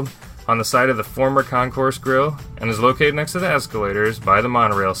Disney World on the site of the former Concourse Grill and is located next to the escalators by the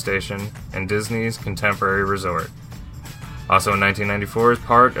monorail station in Disney's Contemporary Resort. Also in 1994, as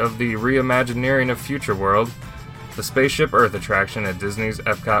part of the reimagineering of Future World, the Spaceship Earth attraction at Disney's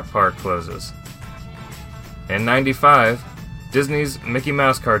Epcot Park closes. In 95, Disney's Mickey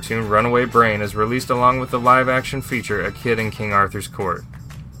Mouse cartoon Runaway Brain is released along with the live-action feature A Kid in King Arthur's Court.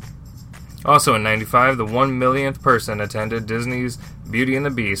 Also in 95, the 1 millionth person attended Disney's Beauty and the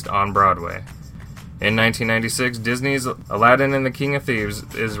Beast on Broadway. In 1996, Disney's Aladdin and the King of Thieves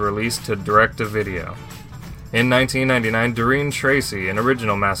is released to direct-to-video. In 1999, Doreen Tracy, an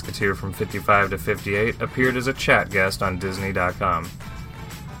original Mouseketeer from 55 to 58, appeared as a chat guest on Disney.com.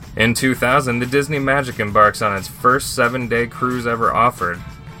 In 2000, the Disney Magic embarks on its first 7-day cruise ever offered.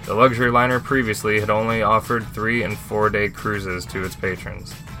 The luxury liner previously had only offered 3- and 4-day cruises to its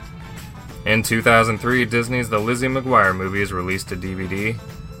patrons. In 2003, Disney's The Lizzie McGuire Movie is released to DVD,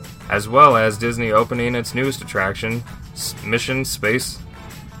 as well as Disney opening its newest attraction, Mission Space,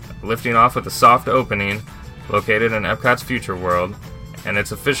 lifting off with a soft opening located in Epcot's Future World, and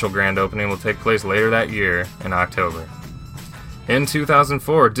its official grand opening will take place later that year in October. In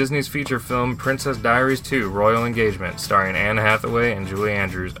 2004, Disney's feature film Princess Diaries 2 Royal Engagement, starring Anne Hathaway and Julie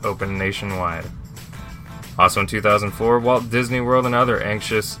Andrews, opened nationwide. Also in 2004, Walt Disney World and other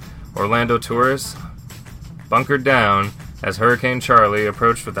anxious Orlando tourists bunkered down as Hurricane Charlie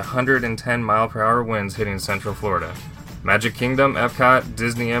approached with 110-mile-per-hour winds hitting Central Florida. Magic Kingdom, Epcot,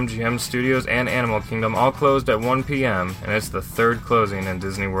 Disney MGM Studios, and Animal Kingdom all closed at 1 p.m., and it's the third closing in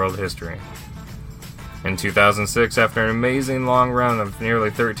Disney World history. In 2006, after an amazing long run of nearly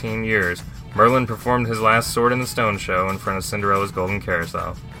 13 years, Merlin performed his last Sword in the Stone show in front of Cinderella's Golden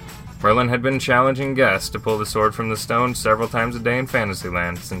Carousel. Merlin had been challenging guests to pull the sword from the stone several times a day in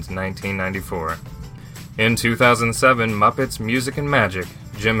Fantasyland since 1994. In 2007, Muppets Music and Magic,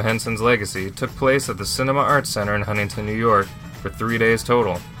 Jim Henson's Legacy, took place at the Cinema Arts Center in Huntington, New York, for 3 days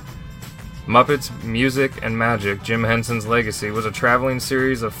total. Muppets Music and Magic, Jim Henson's Legacy was a traveling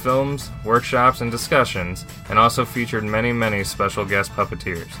series of films, workshops, and discussions, and also featured many special guest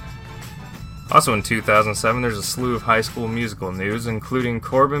puppeteers. Also in 2007, there's a slew of High School Musical news, including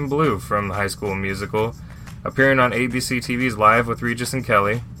Corbin Bleu from High School Musical, appearing on ABC TV's Live with Regis and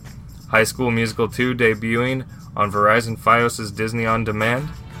Kelly, High School Musical 2 debuting on Verizon Fios' Disney On Demand,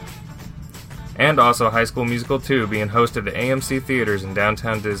 and also High School Musical 2 being hosted at AMC Theaters in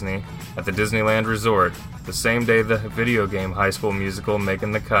downtown Disney at the Disneyland Resort, the same day the video game High School Musical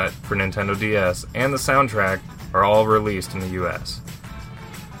Making the Cut for Nintendo DS and the soundtrack are all released in the US.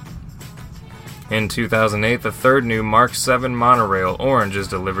 In 2008, the third new Mark 7 monorail, Orange, is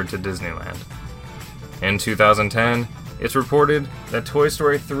delivered to Disneyland. In 2010, it's reported that Toy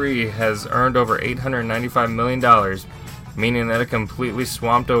Story 3 has earned over $895 million meaning that it completely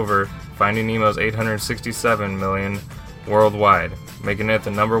swamped over Finding Nemo's $867 million worldwide, making it the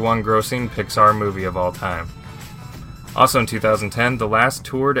 #1 grossing Pixar movie of all time. Also in 2010, the last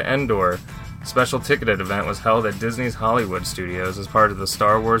Tour de Endor special ticketed event was held at Disney's Hollywood Studios as part of the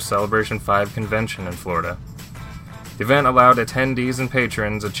Star Wars Celebration 5 convention in Florida. The event allowed attendees and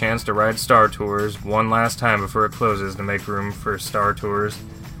patrons a chance to ride Star Tours one last time before it closes to make room for Star Tours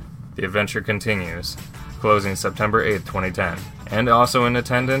The Adventure Continues, closing September 8, 2010. And also in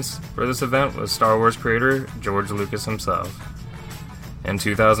attendance for this event was Star Wars creator George Lucas himself. In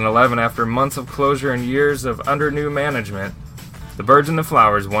 2011, after months of closure and years of under new management, the birds and the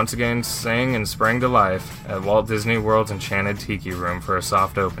flowers once again sang and sprang to life at Walt Disney World's Enchanted Tiki Room for a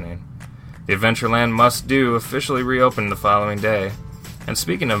soft opening. The Adventureland Must Do officially reopened the following day. And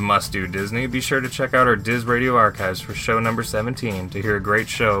speaking of Must Do Disney, be sure to check out our Diz Radio archives for show number 17 to hear a great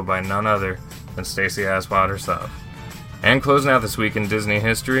show by none other than Stacey Aswad herself. And closing out this week in Disney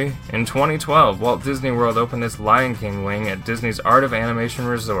history, in 2012, Walt Disney World opened its Lion King wing at Disney's Art of Animation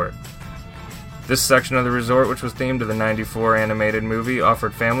Resort. This section of the resort, which was themed to the '94 animated movie,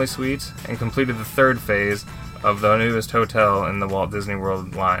 offered family suites and completed the third phase of the newest hotel in the Walt Disney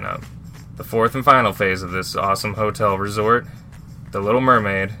World lineup. The fourth and final phase of this awesome hotel resort, The Little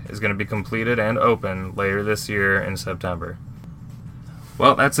Mermaid, is going to be completed and open later this year in September.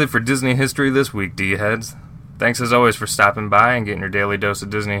 Well, that's it for Disney history this week, D-Heads. Thanks as always for stopping by and getting your daily dose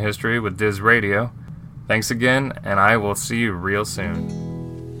of Disney history with Diz Radio. Thanks again, and I will see you real soon.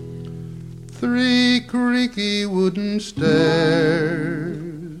 3 creaky wooden stairs,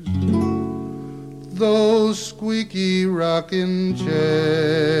 those squeaky rocking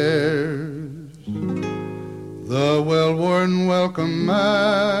chairs, the well-worn welcome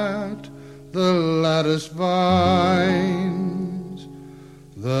mat, the lattice vines,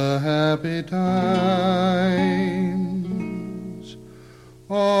 the happy times,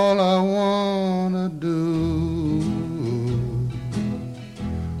 all I wanna do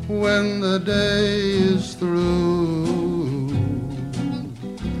when the day is through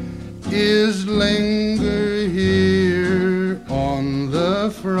is linger here on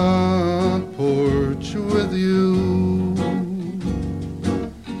the front porch with you.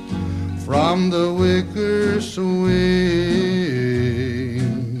 From the wicker swing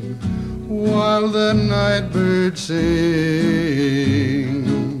while the night birds sing,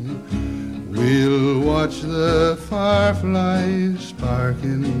 we'll watch the fireflies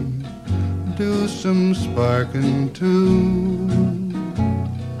sparking, do some sparking too.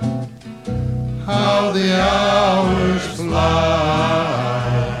 How the hours fly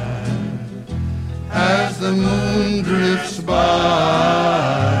as the moon drifts by,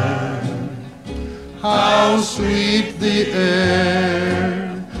 how sweet the air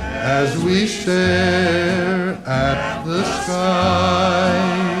as we stare at the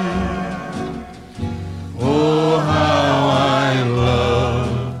sky. Oh, how I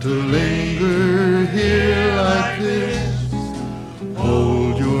love to linger here like this,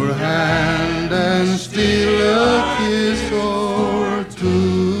 hold your hand and steal a kiss or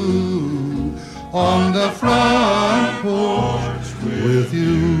two on the front porch with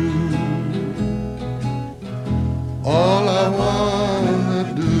you. All I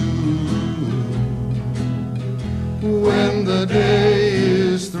wanna do when the day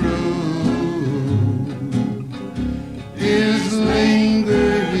is through is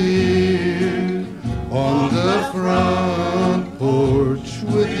linger here on the front porch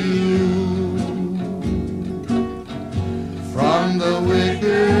with you. From the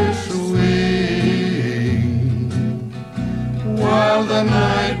wicker swing while the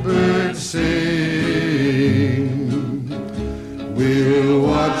night birds sing, we'll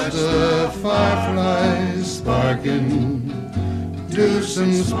watch the fireflies sparking, do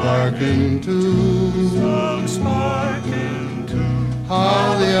some sparking too.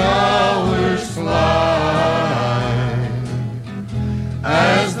 How the hours fly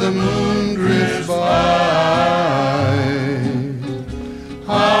as the moon drifts by,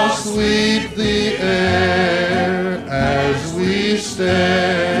 how sweet the air as we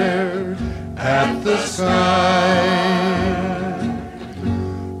stare at the sky.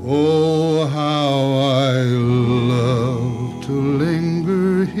 Oh, how I love to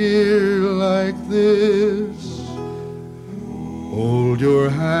linger here like this, hold your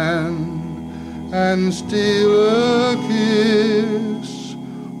hand and steal a kiss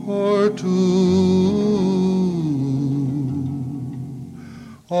or two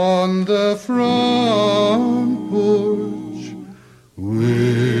on the front porch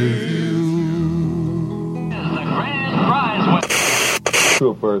with you.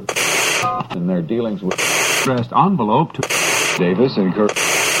 Troopers in their dealings with addressed envelope to Davis and Kirk.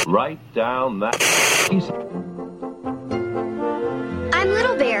 Write down that. I'm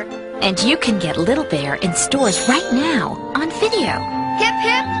Little Bear. And you can get Little Bear in stores right now on video. Hip,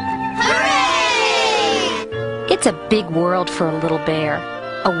 hip, hooray! It's a big world for a little bear.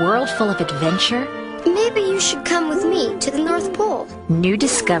 A world full of adventure. Maybe you should come with me to the North Pole. New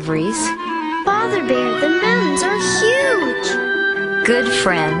discoveries. Father Bear, the mountains are huge. Good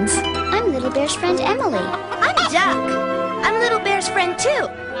friends. I'm Little Bear's friend Emily. I'm Duck. I'm Little Bear's friend too.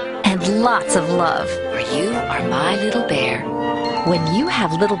 And lots of love. For you are my little bear. When you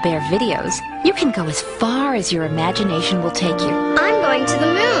have Little Bear videos, you can go as far as your imagination will take you. I'm going to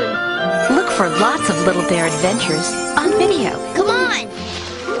the moon. Look for lots of Little Bear adventures on video. Come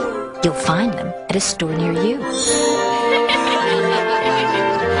on! You'll find them at a store near you.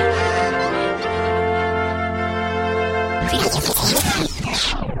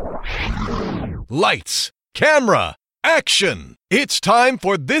 Lights, camera, action! It's time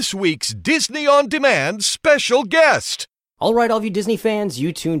for this week's Disney On Demand special guest. All right, all of you Disney fans,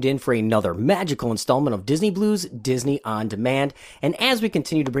 you tuned in for another magical installment of Disney Blues, Disney On Demand. And as we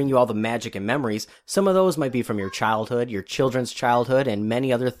continue to bring you all the magic and memories, some of those might be from your childhood, your children's childhood, and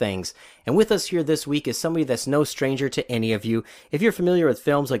many other things. And with us here this week is somebody that's no stranger to any of you. If you're familiar with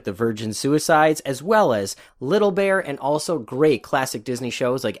films like The Virgin Suicides, as well as Little Bear, and also great classic Disney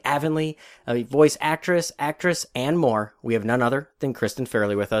shows like Avonlea, a voice actress, and more, we have none other than Kristen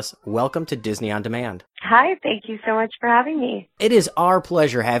Fairley with us. Welcome to Disney On Demand. Hi, thank you so much for having me. It is our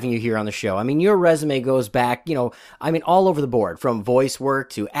pleasure having you here on the show. I mean, your resume goes back, all over the board, from voice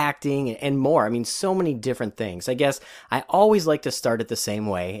work to acting and more. I mean, so many different things. I guess I always like to start it the same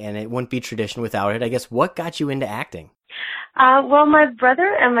way, and it wouldn't be tradition without it. I guess, what got you into acting? Well, my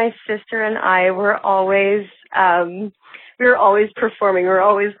brother and my sister and I were always performing. We were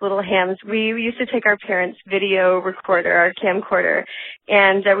always little hams. We used to take our parents' video recorder, our camcorder,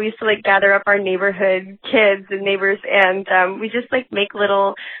 and we used to gather up our neighborhood kids and neighbors, and we just make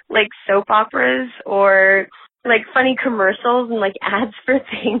little soap operas or funny commercials and ads for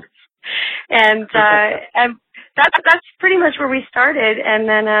things. And that's pretty much where we started. And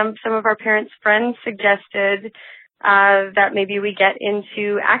then some of our parents' friends suggested that maybe we get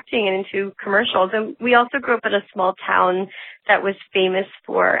into acting and into commercials. And we also grew up in a small town that was famous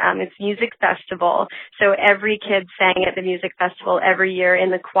for its music festival. So every kid sang at the music festival every year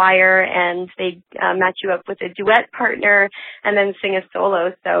in the choir, and they match you up with a duet partner and then sing a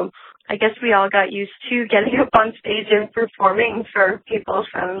solo. So I guess we all got used to getting up on stage and performing for people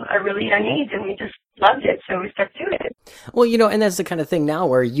from a really young age, and we just loved it, so we stuck to it. Well, and that's the kind of thing now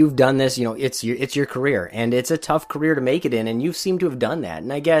where you've done this, it's your career, and it's a tough career to make it in, and you seem to have done that.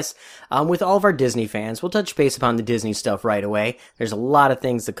 And I guess with all of our Disney fans, we'll touch base upon the Disney stuff right away. There's a lot of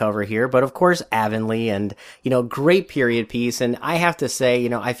things to cover here, but of course, Avonlea and, great period piece. And I have to say,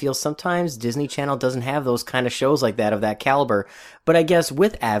 I feel sometimes Disney Channel doesn't have those kind of shows like that of that caliber. But I guess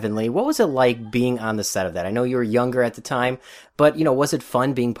with Avonlea, what was it like being on the set of that? I know you were younger at the time, but, was it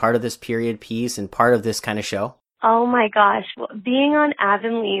fun being part of this period piece and part of this kind of show? Oh my gosh. Well, being on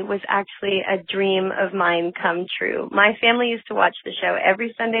Avonlea was actually a dream of mine come true. My family used to watch the show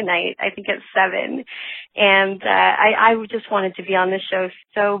every Sunday night, I think at 7. And I just wanted to be on the show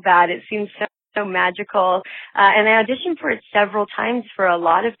so bad. It seemed so magical. And I auditioned for it several times for a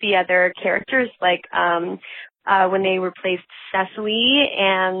lot of the other characters, when they replaced Cecily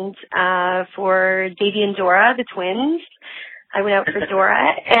and for Davy and Dora, the twins. I went out for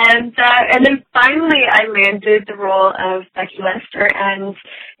Dora, and then finally I landed the role of Becky Lester, and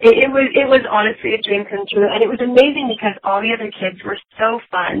it was honestly a dream come true, and it was amazing because all the other kids were so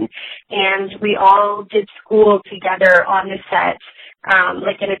fun, and we all did school together on the set,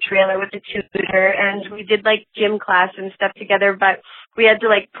 in a trailer with a tutor, and we did gym class and stuff together, but we had to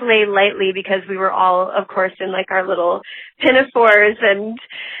play lightly because we were all, of course, in our little pinafores and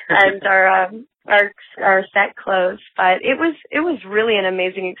our set clothes. But it was really an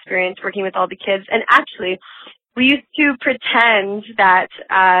amazing experience working with all the kids. And actually, we used to pretend that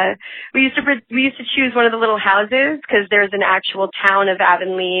we used to choose one of the little houses because there's an actual town of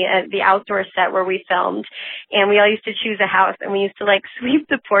Avonlea at the outdoor set where we filmed, and we all used to choose a house, and we used to sweep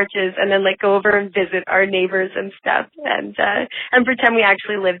the porches and then go over and visit our neighbors and stuff, and pretend we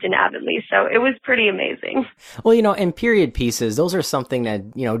actually lived in Avonlea. So it was pretty amazing. Well, and period pieces, those are something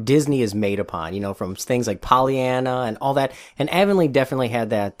that Disney is made upon. From things like Pollyanna and all that, and Avonlea definitely had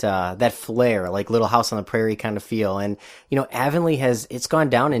that flair, Little House on the Prairie kind of feel. And, Avonlea it's gone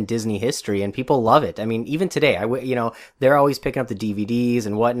down in Disney history and people love it. I mean, even today, they're always picking up the DVDs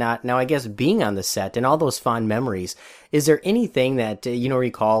and whatnot. Now, I guess being on the set and all those fond memories, is there anything that,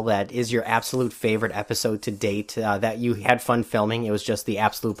 recall that is your absolute favorite episode to date that you had fun filming? It was just the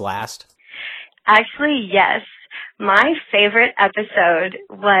absolute blast? Actually, yes. My favorite episode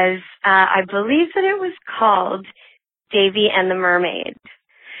was, I believe that it was called Davy and the Mermaid.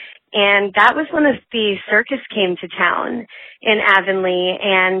 And that was when the circus came to town in Avonlea,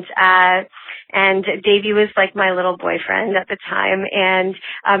 and Davy was like my little boyfriend at the time, and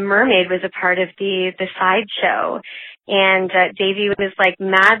a mermaid was a part of the sideshow. And Davy was like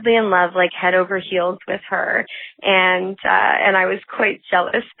madly in love, like head over heels with her, and I was quite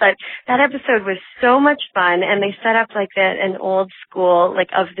jealous. But that episode was so much fun, and they set up like an old school, like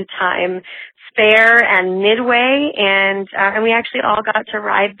of the time, fair and midway, and we actually all got to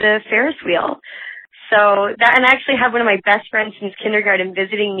ride the Ferris wheel. So that, and I actually had one of my best friends since kindergarten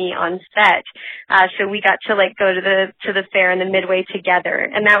visiting me on set. So we got to like go to the fair and the midway together,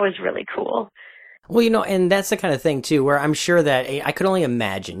 and that was really cool. Well, and that's the kind of thing, too, where I'm sure that I could only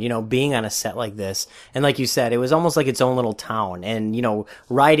imagine, being on a set like this. And like you said, it was almost like its own little town. And,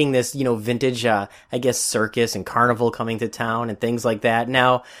 riding this, vintage, I guess, circus and carnival coming to town and things like that.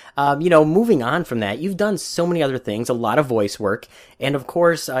 Now, moving on from that, you've done so many other things, a lot of voice work. And, of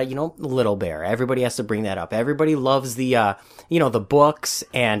course, Little Bear. Everybody has to bring that up. Everybody loves the books.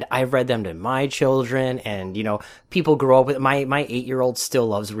 And I've read them to my children. And, people grow up with my 8-year-old still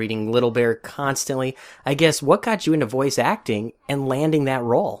loves reading Little Bear constantly. I guess, what got you into voice acting and landing that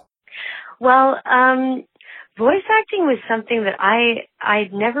role? Well, voice acting was something that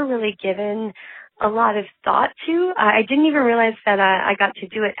I'd never really given a lot of thought to. I didn't even realize that I got to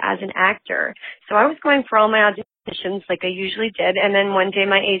do it as an actor. So I was going for all my auditions like I usually did, and then one day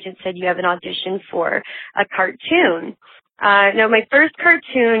my agent said, you have an audition for a cartoon. No, my first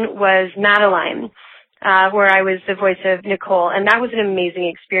cartoon was Madeline. Where I was the voice of Nicole, and that was an amazing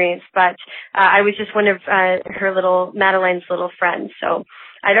experience, but I was just one of Madeline's little friends, so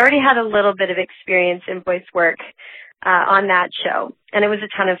I'd already had a little bit of experience in voice work on that show, and it was a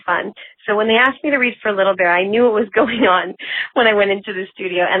ton of fun. So when they asked me to read for Little Bear, I knew what was going on when I went into the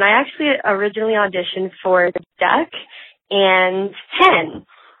studio, and I actually originally auditioned for Duck and Hen.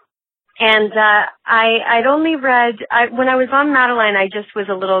 And I'd only read, when I was on Madeline, I just was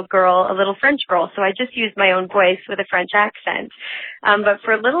a little girl, a little French girl, so I just used my own voice with a French accent. But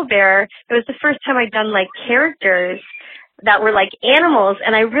for Little Bear, it was the first time I'd done like characters that were like animals,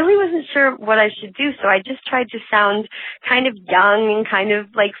 and I really wasn't sure what I should do, so I just tried to sound kind of young and kind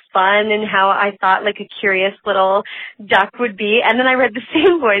of like fun and how I thought like a curious little duck would be, and then I read the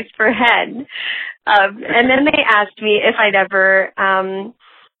same voice for Hen. And then they asked me if I'd ever,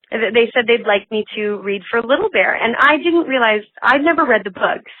 they said they'd like me to read for Little Bear, and I didn't realize, I'd never read the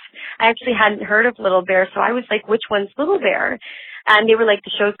books. I actually hadn't heard of Little Bear, so I was like, which one's Little Bear? And they were like,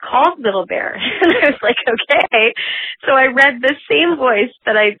 the show's called Little Bear. And I was like, okay. So I read the same voice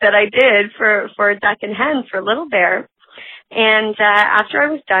that I did for Duck and Hen for Little Bear. And after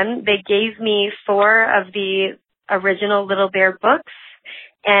I was done, they gave me 4 of the original Little Bear books.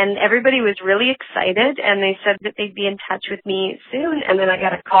 And everybody was really excited, and they said that they'd be in touch with me soon. And then I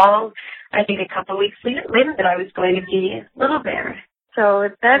got a call, I think a couple of weeks later that I was going to be Little Bear. So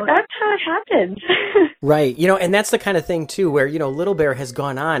that's how it happened. Right. And that's the kind of thing, too, where, Little Bear has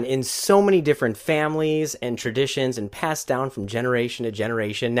gone on in so many different families and traditions and passed down from generation to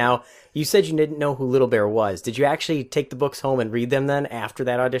generation. Now, you said you didn't know who Little Bear was. Did you actually take the books home and read them then after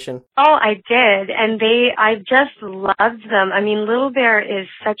that audition? Oh, I did. And I just loved them. I mean, Little Bear is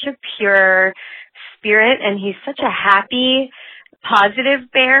such a pure spirit, and he's such a happy, positive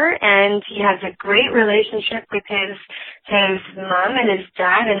bear, and he has a great relationship with his mom and his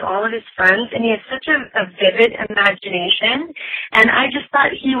dad and all of his friends, and he has such a vivid imagination, and I just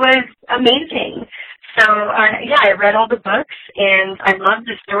thought he was amazing. So, I read all the books, and I loved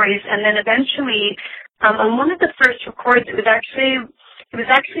the stories, and then eventually, on one of the first records, it was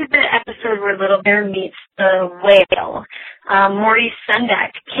actually the episode where Little Bear meets the whale. Maurice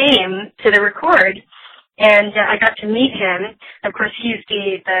Sendak came to the record, and I got to meet him. Of course, he's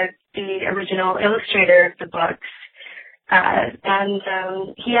the original illustrator of the books. And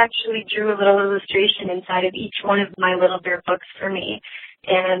he actually drew a little illustration inside of each one of my Little Bear books for me.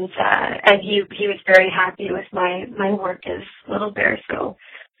 And he was very happy with my work as Little Bear. So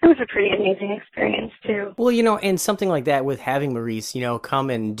it was a pretty amazing experience, too. Well, and something like that with having Maurice, come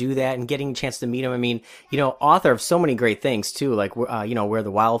and do that and getting a chance to meet him. I mean, author of so many great things, too, like, Where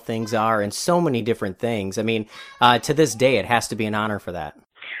the Wild Things Are and so many different things. I mean, to this day, it has to be an honor for that.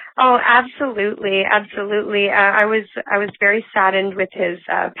 Oh, absolutely, absolutely. I was very saddened with his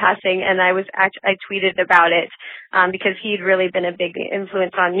passing, and I tweeted about it because he'd really been a big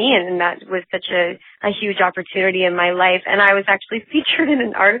influence on me, and that was such a huge opportunity in my life. And I was actually featured in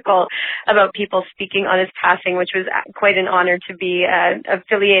an article about people speaking on his passing, which was quite an honor to be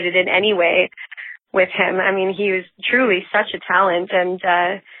affiliated in any way with him. I mean, he was truly such a talent, and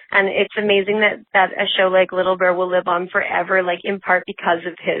it's amazing that a show like Little Bear will live on forever, like in part because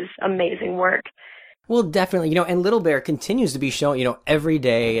of his amazing work. Well, definitely, and Little Bear continues to be shown, every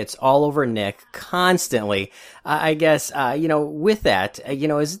day. It's all over Nick constantly. I guess, with that,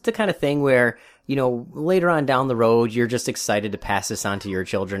 is it the kind of thing where, later on down the road, you're just excited to pass this on to your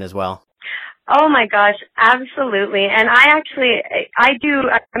children as well? Oh my gosh, absolutely. And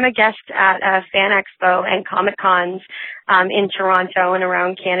I'm a guest at Fan Expo and Comic Cons in Toronto and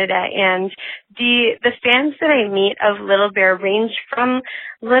around Canada, and the fans that I meet of Little Bear range from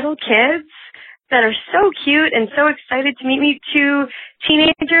little kids that are so cute and so excited to meet me to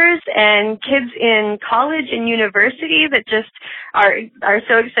teenagers and kids in college and university that just are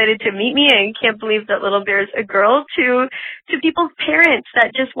so excited to meet me and can't believe that Little Bear's a girl, to people's parents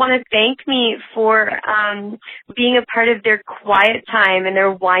that just want to thank me for being a part of their quiet time and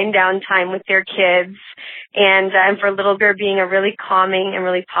their wind down time with their kids, and for Little Bear being a really calming and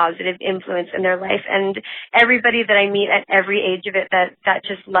really positive influence in their life. And everybody that I meet at every age of it that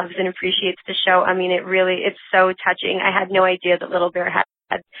just loves and appreciates the show. I mean, it's so touching. I had no idea that Little Bear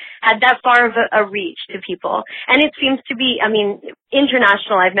had that far of a reach to people. And it seems to be,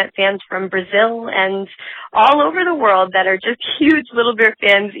 international. I've met fans from Brazil and all over the world that are just huge Little Bear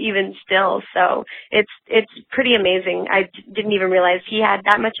fans even still. So it's pretty amazing. I didn't even realize he had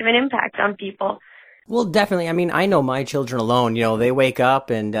that much of an impact on people. Well, definitely. I know my children alone, they wake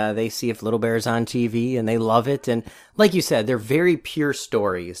up and they see if Little Bear's on TV and they love it. And like you said, they're very pure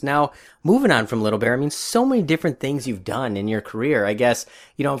stories. Now, moving on from Little Bear, so many different things you've done in your career. I guess,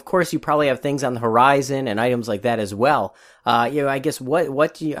 of course, you probably have things on the horizon and items like that as well. I guess what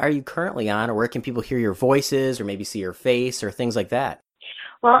are you currently on, or where can people hear your voices or maybe see your face or things like that?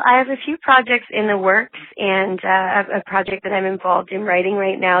 Well, I have a few projects in the works, and a project that I'm involved in writing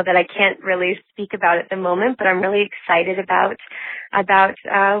right now that I can't really speak about at the moment, but I'm really excited about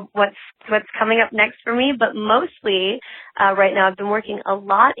what's coming up next for me. But mostly, right now I've been working a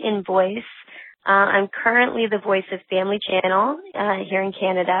lot in voice. I'm currently the voice of Family Channel here in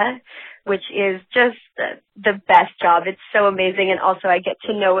Canada, which is just the best job. It's so amazing, and also I get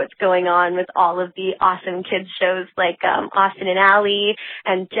to know what's going on with all of the awesome kids shows like Austin and Ally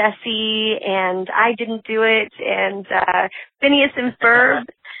and Jessie and I Didn't Do It and Phineas and Ferb.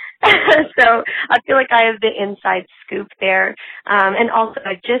 So I feel like I have the inside scoop there. And also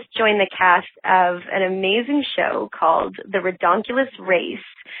I just joined the cast of an amazing show called The Redonkulous Race.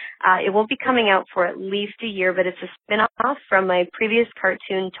 It won't be coming out for at least a year, but it's a spin-off from my previous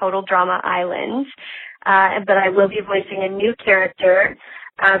cartoon, Total Drama Island. But I will be voicing a new character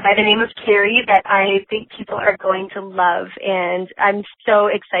by the name of Carrie that I think people are going to love, and I'm so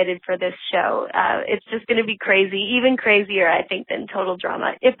excited for this show. It's just going to be crazy, even crazier, I think, than Total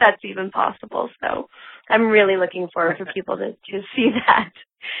Drama, if that's even possible. So I'm really looking forward for people to see that.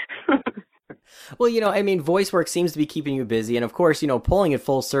 Well, voice work seems to be keeping you busy. And of course, pulling it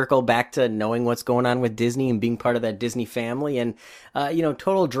full circle back to knowing what's going on with Disney and being part of that Disney family. And,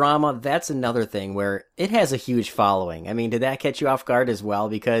 Total Drama, that's another thing where it has a huge following. Did that catch you off guard as well?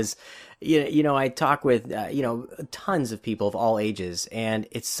 Because, I talk with, tons of people of all ages, and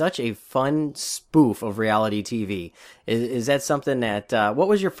it's such a fun spoof of reality TV. Is that something that, what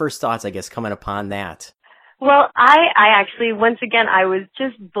was your first thoughts, I guess, coming upon that? Well, I actually, once again, I was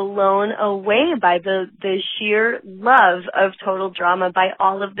just blown away by the sheer love of Total Drama by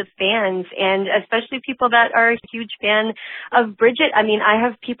all of the fans, and especially people that are a huge fan of Bridget. I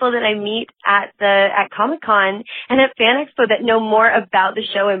have people that I meet at Comic-Con and at Fan Expo that know more about the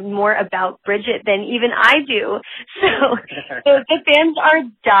show and more about Bridget than even I do. So the fans are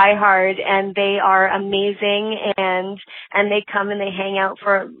diehard, and they are amazing, and they come and they hang out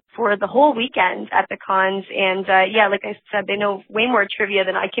for the whole weekend at the cons. And like I said, they know way more trivia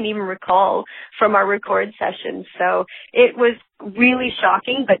than I can even recall from our record sessions. So it was really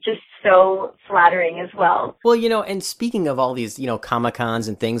shocking, but just so flattering as well. Well, and speaking of all these, Comic-Cons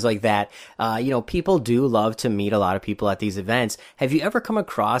and things like that, people do love to meet a lot of people at these events. Have you ever come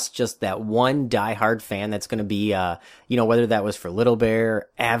across just that one diehard fan that's going to be, whether that was for Little Bear,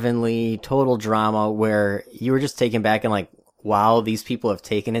 Avonlea, Total Drama, where you were just taken back and like, wow, these people have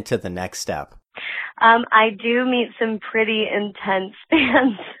taken it to the next step? I do meet some pretty intense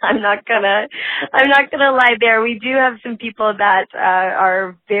fans. I'm not gonna lie there. We do have some people that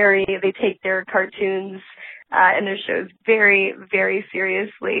they take their cartoons and their shows very, very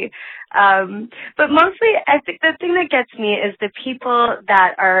seriously. But mostly, I think the thing that gets me is the people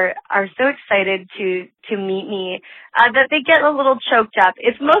that are so excited to meet me, that they get a little choked up.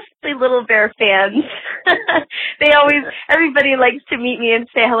 It's mostly Little Bear fans. Everybody likes to meet me and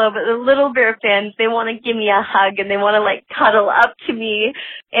say hello, but the Little Bear fans, they want to give me a hug and they want to like cuddle up to me,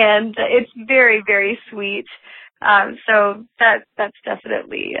 and it's very, very sweet. So that's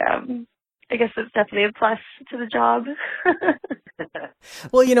definitely, I guess it's definitely a plus to the job.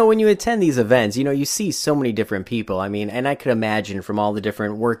 Well, when you attend these events, you see so many different people. I mean, and I could imagine from all the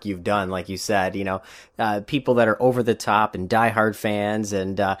different work you've done, like you said, people that are over the top and diehard fans.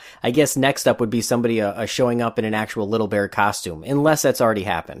 And I guess next up would be somebody showing up in an actual Little Bear costume, unless that's already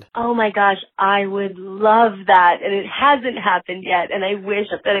happened. Oh my gosh, I would love that. And it hasn't happened yet, and I wish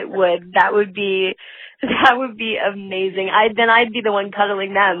that it would. That would be amazing. I'd be the one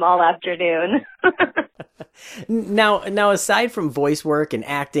cuddling them all afternoon. Now, aside from voice work and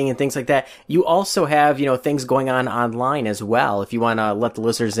acting and things like that, you also have, things going on online as well, if you want to let the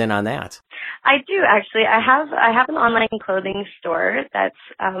listeners in on that. I do, actually. I have an online clothing store that's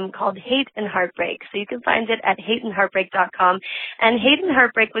called Hate and Heartbreak. So you can find it at hateandheartbreak.com. And Hate and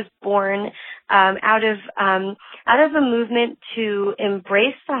Heartbreak was born out of a movement to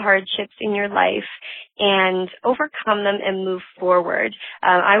embrace the hardships in your life and overcome them and move forward.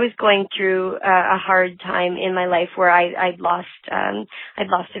 I was going through a hard time in my life where I'd lost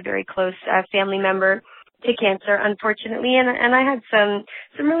a very close family member to cancer, unfortunately, and I had some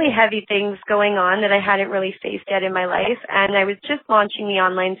really heavy things going on that I hadn't really faced yet in my life, and I was just launching the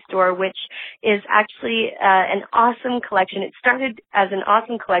online store, which is actually an awesome collection. It started as an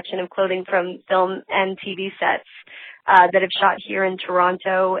awesome collection of clothing from film and TV sets that have shot here in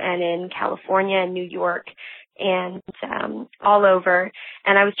Toronto and in California and New York and all over,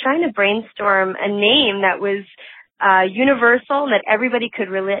 and I was trying to brainstorm a name that was universal and that everybody could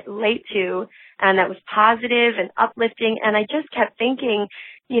relate to, and that was positive and uplifting. And I just kept thinking,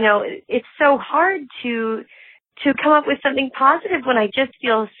 it's so hard to come up with something positive when I just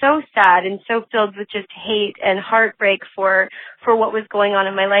feel so sad and so filled with just hate and heartbreak for what was going on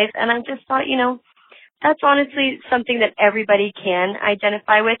in my life. And I just thought, that's honestly something that everybody can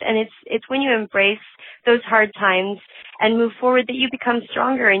identify with. And it's when you embrace those hard times and move forward that you become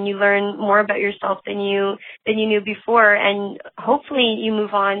stronger and you learn more about yourself than you knew before. And hopefully you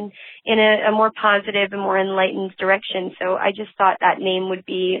move on in a more positive and more enlightened direction. So I just thought that name would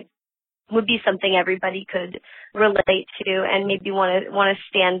be something everybody could relate to and maybe want to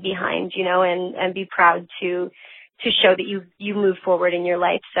stand behind, and be proud to show that you move forward in your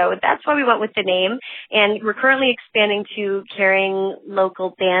life. So that's why we went with the name. And we're currently expanding to carrying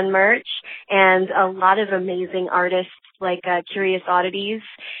local band merch and a lot of amazing artists like Curious Oddities.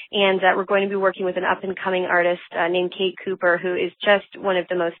 And we're going to be working with an up-and-coming artist named Kate Cooper, who is just one of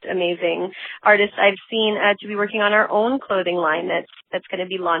the most amazing artists I've seen, to be working on our own clothing line that's going to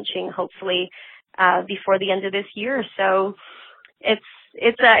be launching hopefully before the end of this year. So it's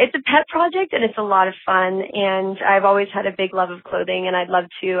a pet project and it's a lot of fun, and I've always had a big love of clothing, and I'd love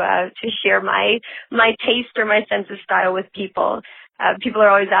to share my taste or my sense of style with people. People are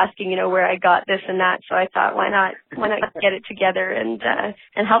always asking, where I got this and that, so I thought, why not get it together and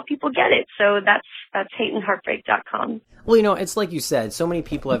help people get it. So that's hateandheartbreak.com. Well, it's like you said, so many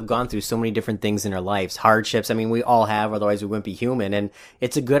people have gone through so many different things in their lives, hardships. I mean, we all have, otherwise we wouldn't be human. And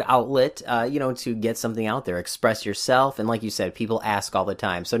it's a good outlet, to get something out there, express yourself. And like you said, people ask all the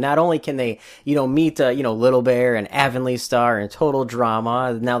time. So not only can they, meet, Little Bear and Avonlea Star and Total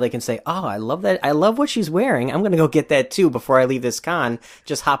Drama, now they can say, oh, I love that. I love what she's wearing. I'm going to go get that too before I leave this con.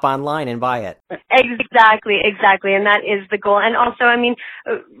 Just hop online and buy it. Exactly. And that is the goal. And also, I mean,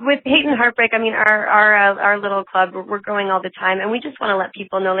 with Hate and Heartbreak, I mean, our little club, we're going all the time, and we just want to let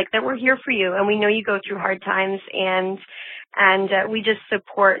people know that we're here for you, and we know you go through hard times, and we just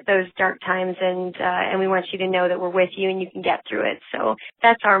support those dark times, and we want you to know that we're with you and you can get through it. So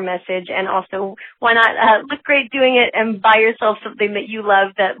that's our message. And also, why not look great doing it and buy yourself something that you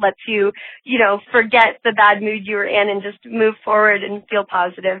love that lets you, forget the bad mood you were in and just move forward and feel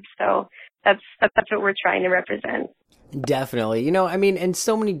positive. So that's what we're trying to represent. Definitely. I mean, and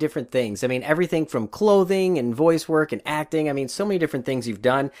so many different things. I mean, everything from clothing and voice work and acting. I mean, so many different things you've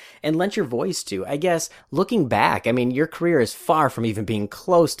done and lent your voice to. I guess, looking back, I mean, your career is far from even being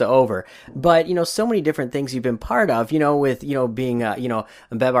close to over. But, so many different things you've been part of, with, being,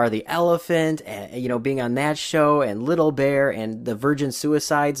 Babar the Elephant, and, being on that show, and Little Bear, and The Virgin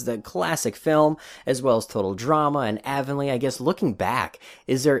Suicides, the classic film, as well as Total Drama and Avonlea. I guess, looking back,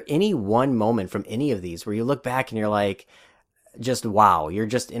 is there any one moment from any of these where you look back and you're like, just wow, you're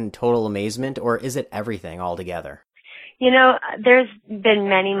just in total amazement, or is it everything altogether? There's been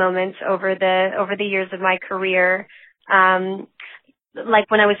many moments over the years of my career.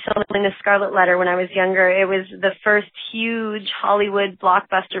 Like when I was filming The Scarlet Letter when I was younger, it was the first huge Hollywood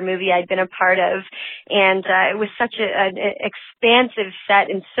blockbuster movie I'd been a part of. And it was such an expansive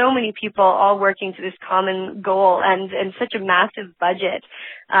set and so many people all working to this common goal and such a massive budget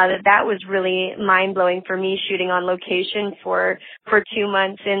that was really mind-blowing for me, shooting on location for 2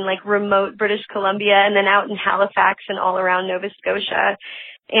 months in like remote British Columbia and then out in Halifax and all around Nova Scotia.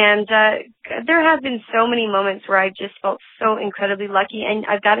 And there have been so many moments where I've just felt so incredibly lucky. And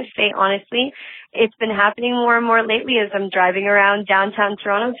I've got to say, honestly, it's been happening more and more lately as I'm driving around downtown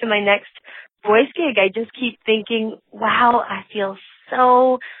Toronto to my next voice gig. I just keep thinking, wow, I feel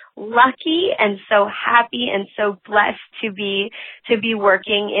so lucky and so happy and so blessed to be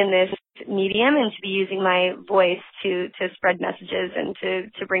working in this medium and to be using my voice to spread messages and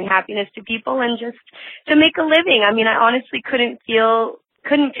to bring happiness to people and just to make a living. I mean, I honestly couldn't feel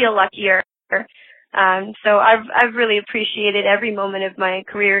luckier. So I've really appreciated every moment of my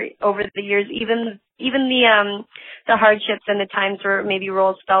career over the years, even the hardships and the times where maybe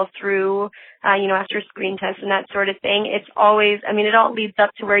roles fell through, after screen tests and that sort of thing. It's always, it all leads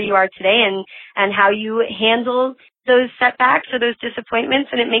up to where you are today and how you handle those setbacks or those disappointments,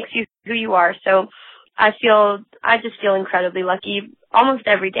 and it makes you who you are. So I just feel incredibly lucky almost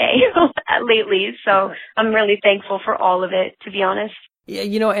every day lately. So I'm really thankful for all of it, to be honest. Yeah,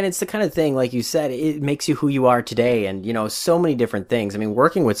 and it's the kind of thing, like you said, it makes you who you are today and, so many different things. I mean,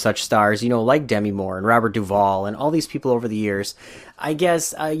 working with such stars, like Demi Moore and Robert Duvall and all these people over the years, I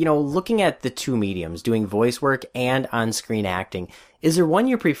guess, looking at the two mediums, doing voice work and on-screen acting, is there one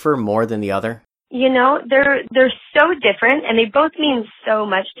you prefer more than the other? They're so different and they both mean so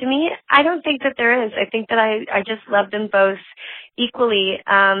much to me. I don't think that there is. I think that I just love them both equally.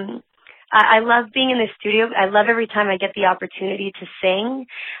 I love being in the studio. I love every time I get the opportunity to sing.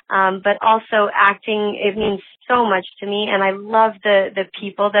 But also acting, it means so much to me. And I love the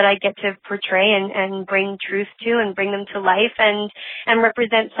people that I get to portray and bring truth to and bring them to life and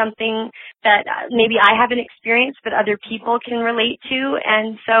represent something that maybe I haven't experienced, but other people can relate to.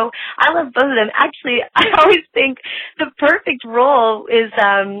 And so I love both of them. Actually, I always think the perfect role is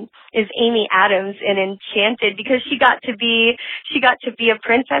Amy Adams in Enchanted, because she got to be a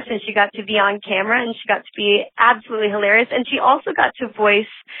princess and she got to be on camera and she got to be absolutely hilarious. And she also got to voice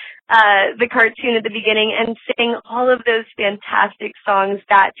the cartoon at the beginning and sing all of those fantastic songs.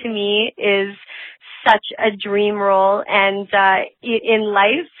 That to me is such a dream role. And in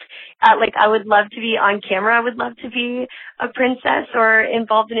life, I would love to be on camera. I would love to be a princess or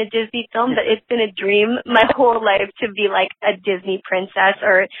involved in a Disney film, but it's been a dream my whole life to be like a Disney princess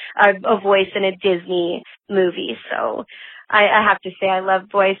or a voice in a Disney movie. So I have to say I love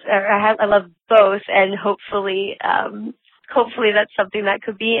I love both, and hopefully that's something that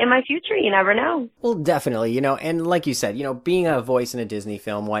could be in my future. You never know. Well, definitely, and like you said, being a voice in a Disney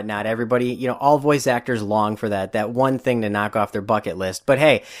film, whatnot, everybody, all voice actors long for that one thing to knock off their bucket list. But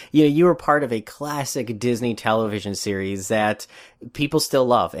hey, you were part of a classic Disney television series that people still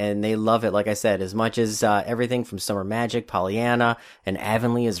love, and they love it, like I said, as much as everything from Summer Magic, Pollyanna, and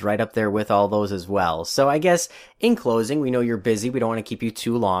Avonlea is right up there with all those as well. So I guess in closing, we know you're busy. We don't want to keep you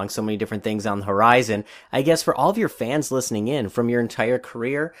too long. So many different things on the horizon. I guess for all of your fans listening in from your entire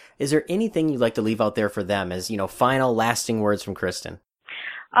career, is there anything you'd like to leave out there for them as, final lasting words from Kristen?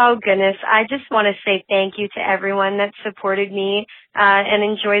 Oh goodness, I just want to say thank you to everyone that supported me and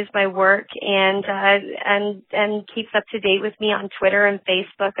enjoys my work and keeps up to date with me on Twitter and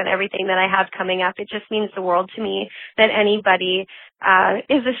Facebook and everything that I have coming up. It just means the world to me that anybody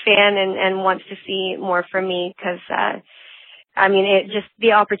is a fan and wants to see more from me, because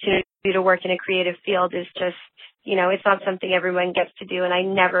the opportunity to work in a creative field is just, it's not something everyone gets to do, and I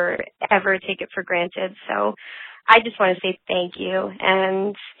never ever take it for granted. So I just want to say thank you,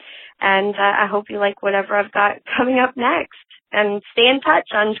 and I hope you like whatever I've got coming up next. And stay in touch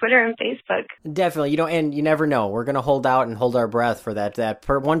on Twitter and Facebook. Definitely, and you never know. We're going to hold out and hold our breath for that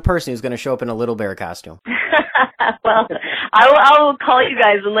one person who's going to show up in a Little Bear costume. Well, I will call you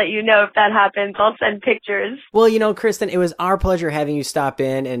guys and let you know if that happens. I'll send pictures. Well, Kristen, it was our pleasure having you stop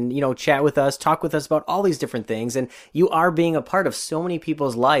in and, chat with us, talk with us about all these different things. And you are being a part of so many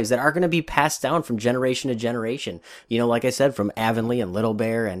people's lives that are going to be passed down from generation to generation. Like I said, from Avonlea and Little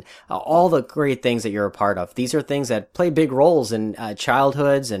Bear and all the great things that you're a part of. These are things that play big roles in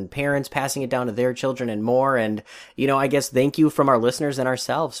childhoods and parents passing it down to their children and more. And, I guess thank you from our listeners and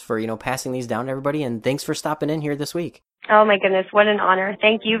ourselves for, passing these down to everybody. And thanks for stopping in here this week. Oh my goodness, what an honor.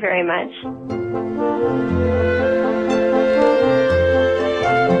 Thank you very much.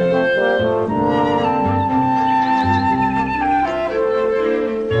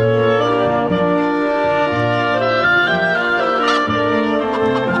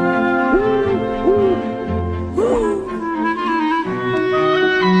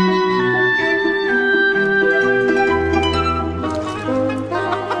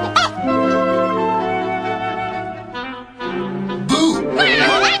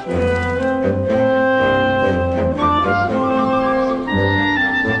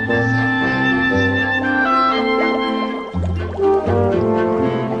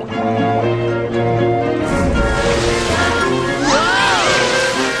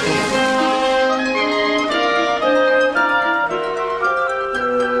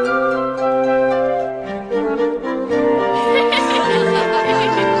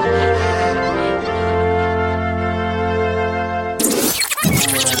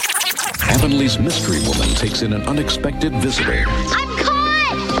 Avonlea's mystery woman takes in an unexpected visitor. I'm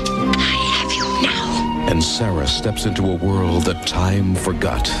caught! I have you now. And Sarah steps into a world that time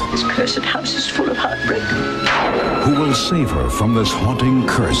forgot. This cursed house is full of heartbreak. Who will save her from this haunting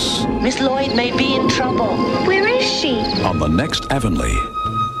curse? Miss Lloyd may be in trouble. Where is she? On the next Avonlea.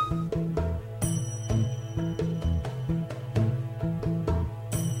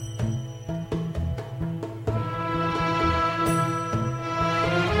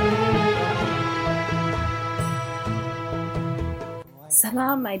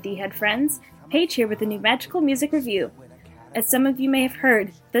 Salam, my D-Head friends. Paige here with a new Magical Music Review. As some of you may have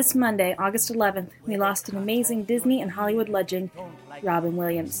heard, this Monday, August 11th, we lost an amazing Disney and Hollywood legend, Robin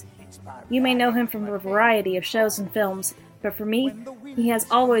Williams. You may know him from a variety of shows and films, but for me, he has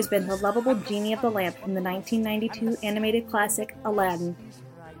always been the lovable genie of the lamp from the 1992 animated classic, Aladdin.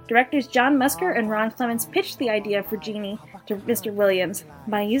 Directors John Musker and Ron Clements pitched the idea for Genie to Mr. Williams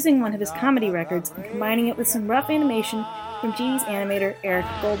by using one of his comedy records and combining it with some rough animation from Genie's animator, Eric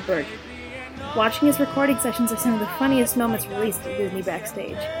Goldberg. Watching his recording sessions are some of the funniest moments released at Disney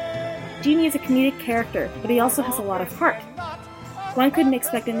Backstage. Genie is a comedic character, but he also has a lot of heart. One couldn't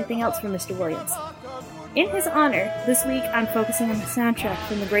expect anything else from Mr. Williams. In his honor, this week I'm focusing on the soundtrack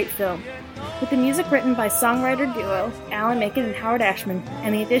from the great film, with the music written by songwriter duo Alan Menken and Howard Ashman,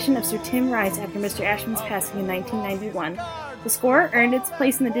 and the addition of Sir Tim Rice after Mr. Ashman's passing in 1991. The score earned its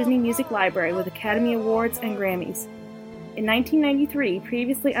place in the Disney Music Library with Academy Awards and Grammys. In 1993,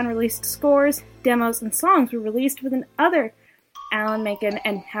 previously unreleased scores, demos, and songs were released within other Alan Menken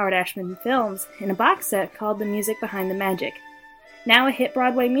and Howard Ashman films in a box set called The Music Behind the Magic. Now a hit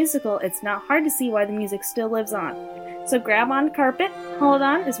Broadway musical, it's not hard to see why the music still lives on. So grab on the carpet, hold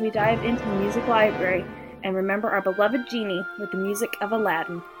on as we dive into the music library, and remember our beloved Genie with the music of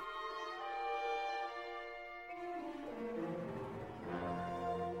Aladdin.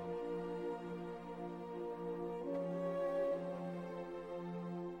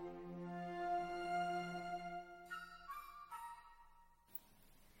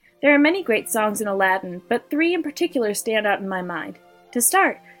 There are many great songs in Aladdin, but three in particular stand out in my mind. To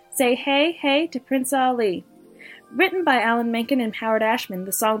start, Say Hey, Hey to Prince Ali. Written by Alan Menken and Howard Ashman,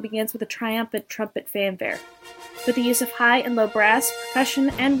 the song begins with a triumphant trumpet fanfare. With the use of high and low brass, percussion,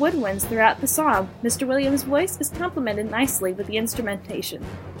 and woodwinds throughout the song, Mr. Williams' voice is complemented nicely with the instrumentation.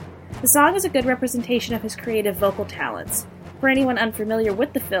 The song is a good representation of his creative vocal talents. For anyone unfamiliar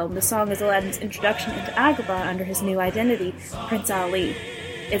with the film, the song is Aladdin's introduction into Agrabah under his new identity, Prince Ali.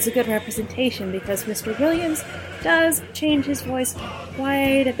 It's a good representation because Mr. Williams does change his voice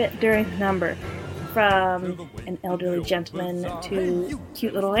quite a bit during the number, from an elderly gentleman to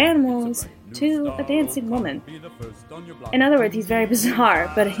cute little animals to a dancing woman. In other words, he's very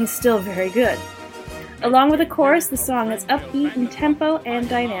bizarre, but he's still very good. Along with the chorus, the song is upbeat in tempo and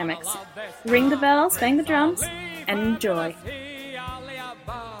dynamics. Ring the bells, bang the drums, and enjoy.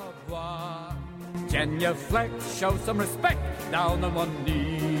 Genuflect, show some respect, down on one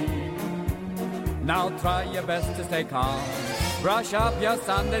knee. Now try your best to stay calm. Brush up your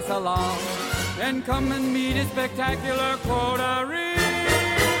Sunday salon, and come and meet his spectacular coterie.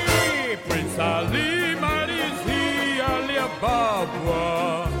 Prince Ali, mighty is he, Ali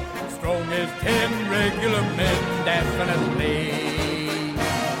Ababa, strong as 10 regular men. definitely.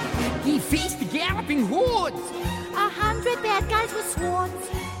 He faced the galloping hordes. 100 bad guys with swords.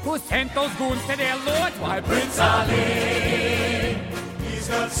 Who sent those goons to their lords? Why, Prince Ali. He's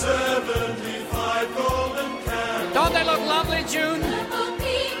got 75 golden candles. Don't they look lovely, June?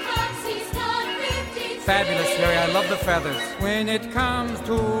 Fabulous, Larry. I love the feathers. When it comes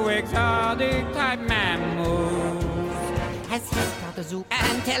to exotic type mammals, has he got the zoo?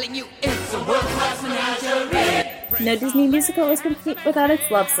 I'm telling you, it's a world-class menagerie. No Disney musical is complete without its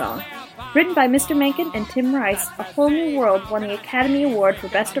love song. Written by Mr. Menken and Tim Rice, A Whole New World won the Academy Award for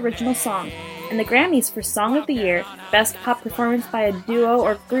Best Original Song, and the Grammys for Song of the Year, Best Pop Performance by a Duo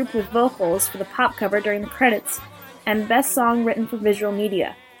or Group with Vocals for the pop cover during the credits, and Best Song Written for Visual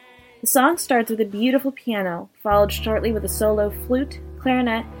Media. The song starts with a beautiful piano, followed shortly with a solo flute,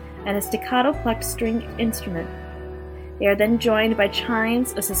 clarinet, and a staccato-plucked string instrument. They are then joined by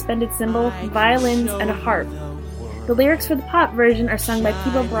chimes, a suspended cymbal, violins, and a harp. The lyrics for the pop version are sung by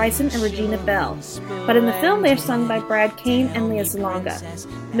Peebo Bryson and Regina Bell, but in the film they are sung by Brad Kane and Lea Salonga.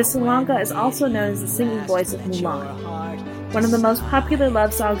 Miss Salonga is also known as the singing voice of Mulan. One of the most popular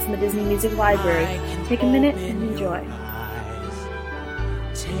love songs in the Disney Music Library. Take a minute and enjoy.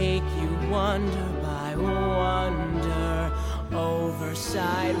 Take you wonder by wonder, over,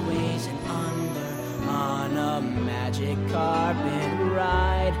 sideways, and under, on a magic carpet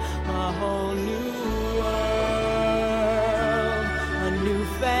ride, a whole new world, a new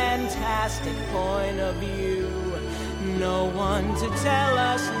fantastic point of view. No one to tell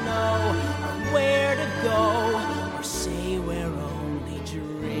us no, or where to go, or say we're only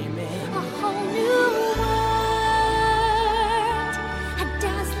dreaming. A whole new world, a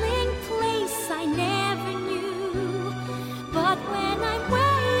dazzling place I never knew. But when I'm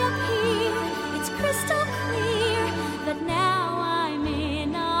way up here, it's crystal clear that now I'm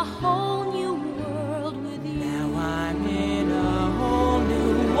in a whole new world with you. Now I'm in a whole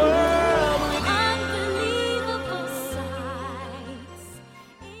new world with you. Unbelievable sights,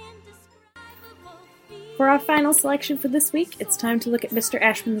 indescribable feelings. For our final selection for this week, it's time to look at Mr.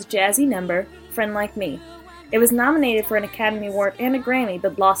 Ashman's jazzy number, Friend Like Me. It was nominated for an Academy Award and a Grammy,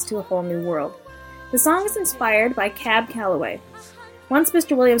 but lost to A Whole New World. The song is inspired by Cab Calloway. Once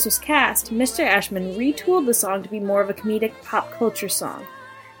Mr. Williams was cast, Mr. Ashman retooled the song to be more of a comedic pop culture song.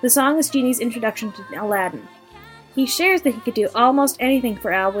 The song is Genie's introduction to Aladdin. He shares that he could do almost anything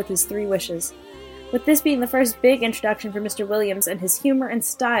for Al with his 3 wishes. With this being the first big introduction for Mr. Williams and his humor and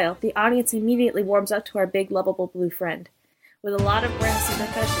style, the audience immediately warms up to our big, lovable blue friend. With a lot of brassy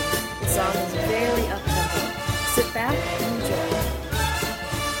percussion, the song is very up-tempo. Sit back and enjoy.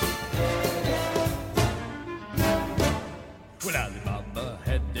 Well, Alibaba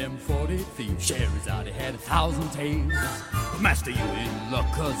had them 40 thieves. Scheherazade had 1,000 tales. Master, you in luck,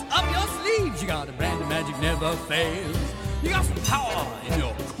 'cause up your sleeves you got a brand of magic never fails. You got some power in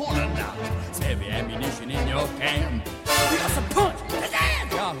your corner now, some heavy ammunition in your can. You got some punch,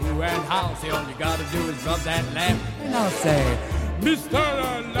 pizzazz, Yahoo and house. All you gotta do is rub that lamp, and I'll say, Mr.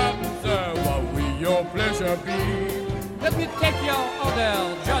 Aladdin, sir, what will your pleasure be? Let me take your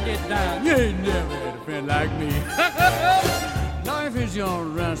order, jot it down. You ain't never had a friend like me. Life is your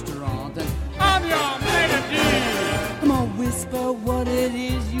restaurant, and I'm your melody. Come on, whisper what it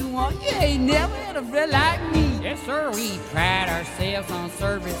is you want. You ain't never had a friend like me. Yes, sir, we pride ourselves on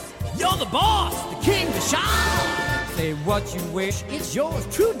service. You're the boss, the king, the shine. Say what you wish, it's yours,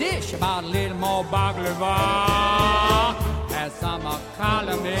 true dish. About a little more baklava. Have some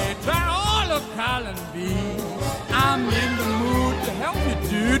column A, try all of column B. I'm in the mood to help you,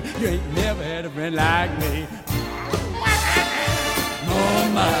 dude. You ain't never had a friend like me. Oh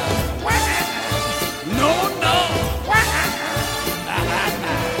my. No, no.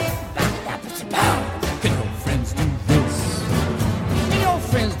 Can your friends do this? Can your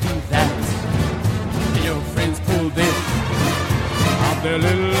friends do that? Can your friends pull this off their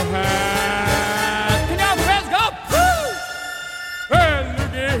little hat? Can your friends go, woo? Well,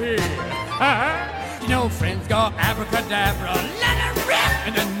 look at here. Can your friends go abracadabra, let it rip,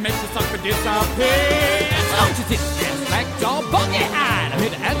 and then make the sucker disappear? Don't you sit there like your buggy-eyed? I'm here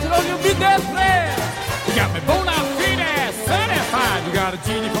to answer all your business there. You got me bona fide certified. You got a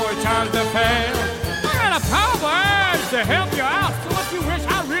genie for a child to pay. I got a power words to help you out. So what you wish,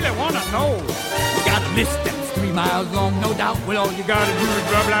 I really want to know. You got a list that's 3 miles long, no doubt. Well, all you got to do is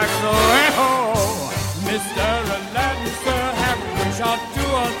rub like so. Hey-ho, Mr. Aladdin, sir, have a wish or 2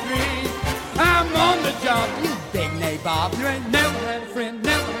 or 3. I'm on the job, you big nabob. You ain't never had a friend,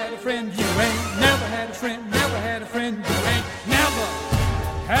 never had a friend. You ain't never had a friend, never had a friend. You ain't never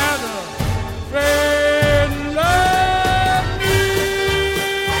had a friend like me.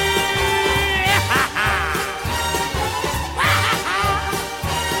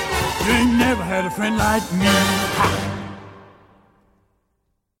 friend like me.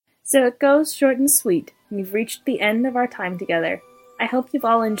 So it goes short and sweet, and we've reached the end of our time together. I hope you've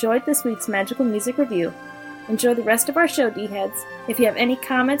all enjoyed this week's Magical Music Review. Enjoy the rest of our show, D-Heads. If you have any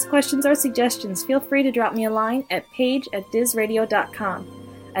comments, questions, or suggestions, feel free to drop me a line at page@dizradio.com.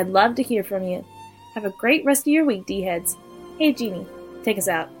 I'd love to hear from you. Have a great rest of your week, D-Heads. Hey, Jeannie, take us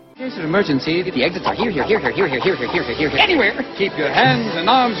out. Here's an emergency. The exits are here. Anywhere. Keep your hands and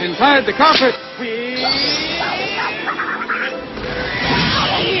arms inside the carpet.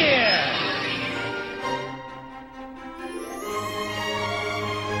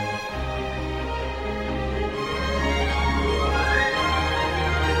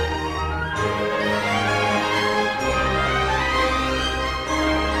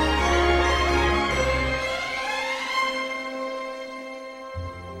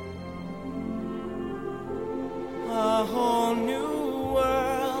 A whole new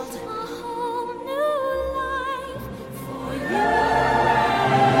world. A whole new life for you.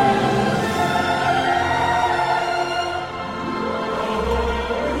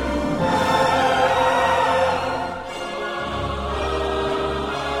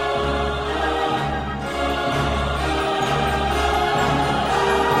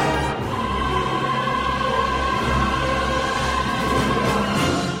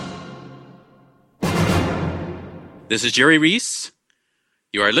 This is Jerry Reese.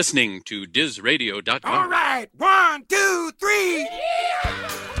 You are listening to DizRadio.com. All right, 1, 2, 3. Yeah.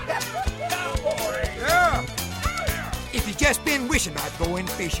 If you've just been wishing about going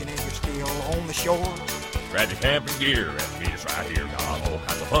fishing and you're still on the shore, Grab your camping gear and meet us right here. Got all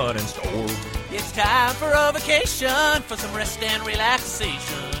kinds of fun in store. It's time for a vacation, for some rest and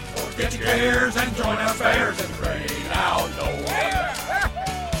relaxation. get your cares and join our fairs in the great outdoors.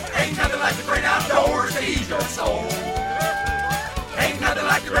 Ain't nothing like the great outdoors to ease your soul. Ain't nothing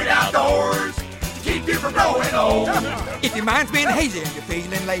like the great outdoors to keep you from growing old. If your mind's been hazy and you're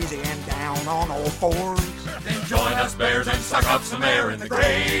feeling lazy and down on all fours, then join us bears and suck up some air in the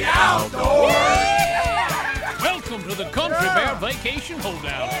great outdoors. Welcome to the Country Bear Vacation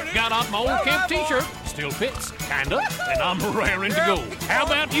Holdout. Got out my old camp t-shirt, still fits, kinda, and I'm raring to go. How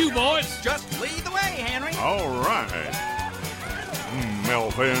about you boys? Just lead the way, Henry. All right.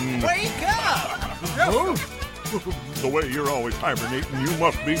 Melvin. Wake up! Oh, the way you're always hibernating, you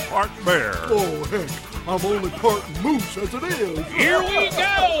must be part bear. Oh, heck, I'm only part moose as it is. Here we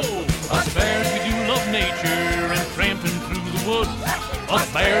go! Us bears, we do love nature and tramping through the woods.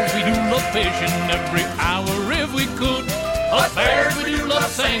 Us bears, we do love fishing every hour if we could. Us bears, we do love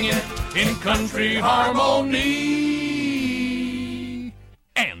singing in country harmony.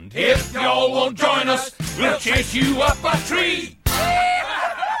 And if y'all won't join us, we'll chase you up a tree.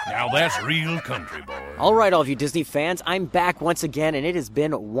 Now that's real country, boy. All right, all of you Disney fans, I'm back once again, and it has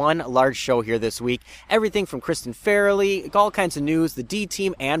been one large show here this week. Everything from Kristen Farrelly, all kinds of news, the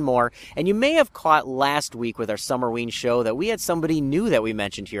D-Team, and more. And you may have caught last week with our Summerween show that we had somebody new that we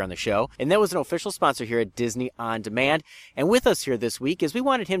mentioned here on the show, and that was an official sponsor here at Disney On Demand. And with us here this week is we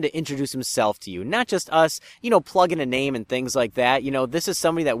wanted him to introduce himself to you, not just us, plug in a name and things like that. This is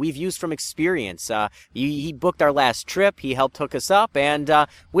somebody that we've used from experience. He booked our last trip, he helped hook us up, and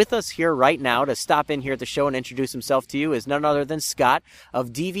with us here right now to stop in here at the show and introduce himself to you is none other than Scott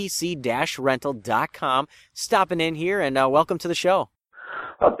of DVC-rental.com. Stopping in here, and welcome to the show.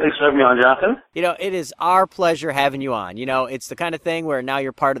 Well, thanks for having me on, Jonathan. It is our pleasure having you on. It's the kind of thing where now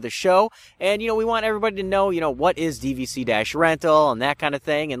you're part of the show, and, we want everybody to know, what is DVC-rental and that kind of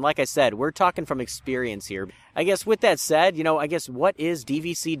thing. And like I said, we're talking from experience here. I guess with that said, what is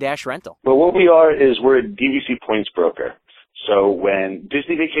DVC-rental? Well, what we are is we're a DVC points broker. So when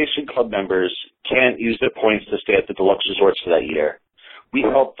Disney Vacation Club members can't use their points to stay at the deluxe resorts for that year, we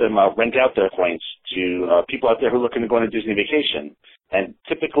help them rent out their points to people out there who are looking to go on a Disney vacation. And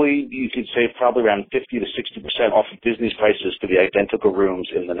typically, you could save probably around 50 to 60% off of Disney's prices for the identical rooms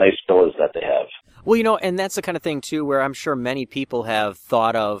in the nice villas that they have. Well, and that's the kind of thing, too, where I'm sure many people have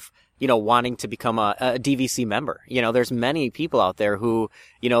thought of, wanting to become a DVC member. There's many people out there who,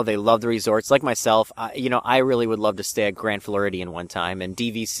 they love the resorts. Like myself, I really would love to stay at Grand Floridian one time, and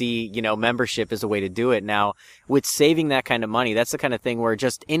DVC, membership is a way to do it. Now, with saving that kind of money, that's the kind of thing where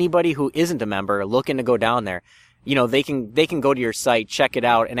just anybody who isn't a member looking to go down there, they can go to your site, check it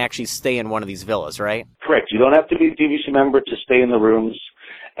out, and actually stay in one of these villas, right? Correct. You don't have to be a DVC member to stay in the rooms.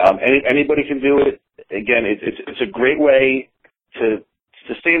 Anybody can do it. Again, it's a great way to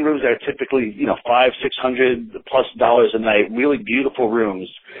stay in rooms that are typically, $500-$600+ a night, really beautiful rooms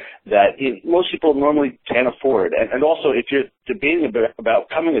that most people normally can't afford. And also, if you're debating about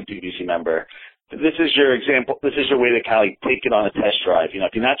becoming a DVC member, this is your example. This is your way to kind of take it on a test drive.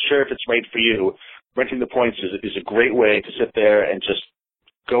 If you're not sure if it's right for you, renting the points is a great way to sit there and just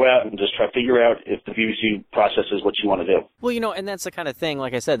go out and just try to figure out if the DVC process is what you want to do. Well, and that's the kind of thing,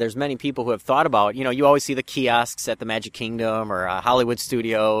 like I said, there's many people who have thought about, you always see the kiosks at the Magic Kingdom or Hollywood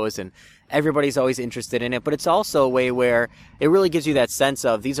Studios, and everybody's always interested in it, but it's also a way where it really gives you that sense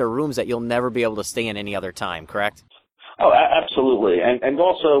of these are rooms that you'll never be able to stay in any other time, correct? Oh, absolutely. And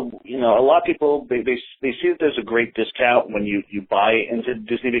also, a lot of people, they see that there's a great discount when you buy into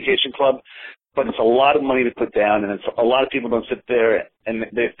Disney Vacation Club, but it's a lot of money to put down, and it's a lot of people don't sit there and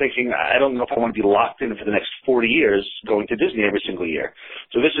they're thinking, I don't know if I want to be locked in for the next 40 years going to Disney every single year.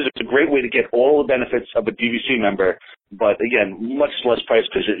 So this is a great way to get all the benefits of a DVC member, but again, much less price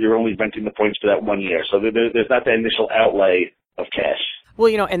because you're only renting the points for that 1 year. So there's not that initial outlay of cash.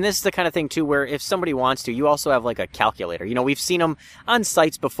 Well, and this is the kind of thing, too, where if somebody wants to, you also have like a calculator. We've seen them on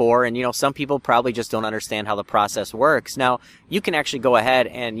sites before, and, some people probably just don't understand how the process works. Now, you can actually go ahead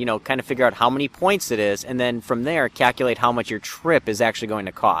and, kind of figure out how many points it is, and then from there, calculate how much your trip is actually going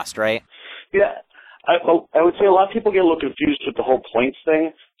to cost, right? Yeah. I would say a lot of people get a little confused with the whole points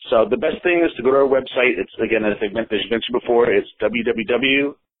thing. So the best thing is to go to our website. It's, again, as I mentioned before, it's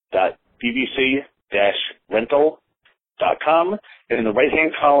www.dvc-rental.com. And in the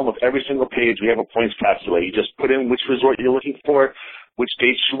right-hand column of every single page, we have a points calculator. You just put in which resort you're looking for, which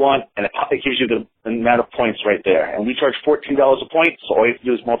dates you want, and it gives you the amount of points right there. And we charge $14 a point, so all you have to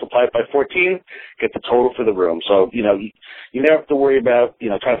do is multiply it by 14, get the total for the room. So, you never have to worry about,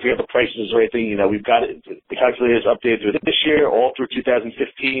 trying to figure out the prices or anything. We've got it, the calculator is updated through this year, all through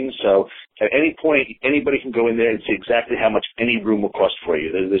 2015. So at any point, anybody can go in there and see exactly how much any room will cost for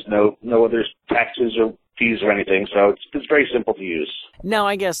you. There's no other taxes or fees or anything, so it's very simple to use. Now,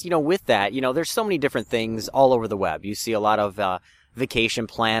 I guess, with that, there's so many different things all over the web. You see a lot of vacation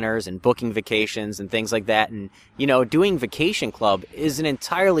planners and booking vacations and things like that, and, doing Vacation Club is an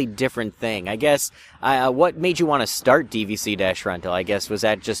entirely different thing. I guess, what made you want to start DVC-Rental? I guess, was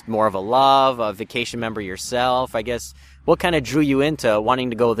that just more of a love, a vacation member yourself? I guess, what kind of drew you into wanting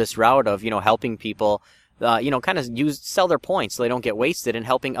to go this route of, helping people, kind of sell their points so they don't get wasted and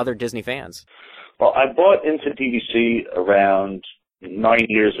helping other Disney fans? Well, I bought into DVC around 9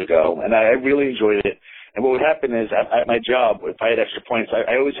 years ago, and I really enjoyed it. And what would happen is, at my job, if I had extra points,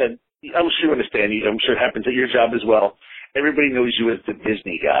 I always had, I'm sure you understand, I'm sure it happens at your job as well, everybody knows you as the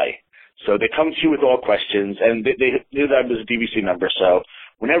Disney guy. So they come to you with all questions, and they knew that I was a DVC member. So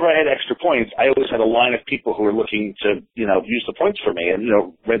whenever I had extra points, I always had a line of people who were looking to, use the points for me and,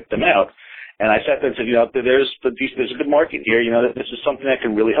 rent them out. And I sat there and said, there's a good market here. This is something that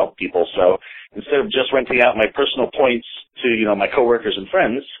can really help people. So instead of just renting out my personal points to, my coworkers and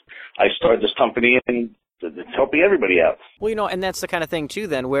friends, I started this company and it's helping everybody out. Well, and that's the kind of thing, too,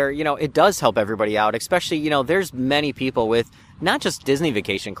 then, where, it does help everybody out, especially, there's many people with not just Disney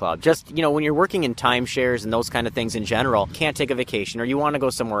Vacation Club, just, when you're working in timeshares and those kind of things in general, can't take a vacation or you want to go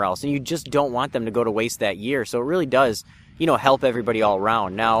somewhere else and you just don't want them to go to waste that year. So it really does, help everybody all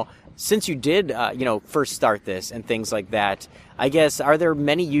around. Now, since you did, first start this and things like that, I guess, are there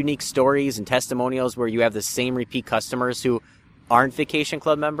many unique stories and testimonials where you have the same repeat customers who aren't Vacation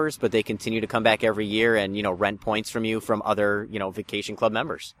Club members, but they continue to come back every year and, rent points from you from other, Vacation Club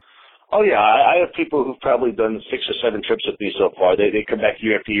members? Oh, yeah. I have people who've probably done 6 or 7 trips with me so far. They come back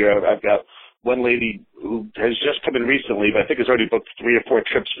year after year. I've got one lady who has just come in recently, but I think has already booked 3 or 4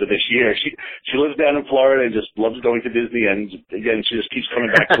 trips for this year. She lives down in Florida and just loves going to Disney, and again, she just keeps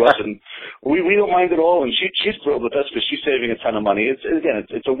coming back to us, and we don't mind at all, and she's thrilled with us because she's saving a ton of money.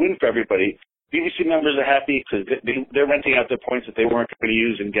 It's a win for everybody. DVC members are happy because they're renting out their points that they weren't going to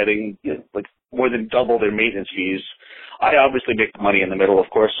use and getting more than double their maintenance fees. I obviously make the money in the middle, of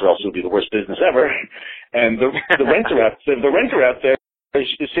course, or else it would be the worst business ever. And the renter out there is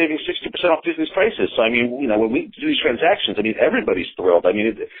saving 60% off Disney's prices. So, when we do these transactions, everybody's thrilled.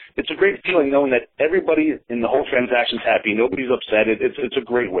 It's a great feeling knowing that everybody in the whole transaction's happy. Nobody's upset. It's a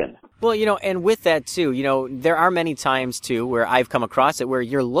great win. Well, and with that, too, there are many times, too, where I've come across it where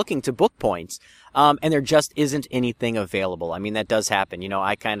you're looking to book points, and there just isn't anything available. That does happen.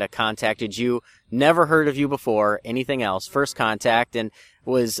 I kind of contacted you, never heard of you before, anything else, first contact, and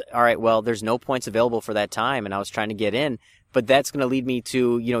was, all right, well, there's no points available for that time, and I was trying to get in. But that's going to lead me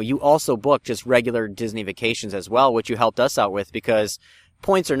to, you also book just regular Disney vacations as well, which you helped us out with because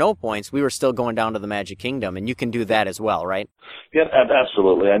points or no points, we were still going down to the Magic Kingdom, and you can do that as well, right? Yeah,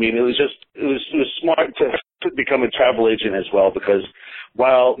 absolutely. It was smart to become a travel agent as well because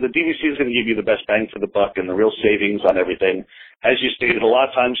while the DVC is going to give you the best bang for the buck and the real savings on everything, as you stated, a lot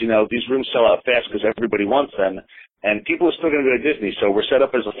of times, these rooms sell out fast because everybody wants them. And people are still going to go to Disney, so we're set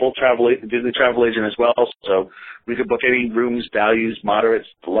up as a full Disney travel agent as well. So we could book any rooms, values, moderates,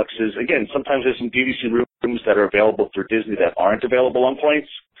 deluxes. Again, sometimes there's some DVC rooms that are available through Disney that aren't available on points.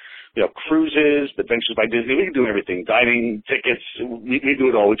 You know, cruises, Adventures by Disney. We can do everything. Dining, tickets. We do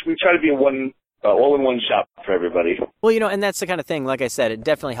it all. We try to be all-in-one shop for everybody. Well, and that's the kind of thing, like I said, it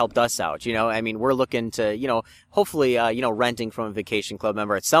definitely helped us out. I mean, we're looking to, hopefully, renting from a vacation club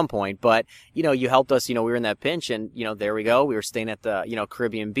member at some point. But, you helped us, we were in that pinch and, there we go. We were staying at the,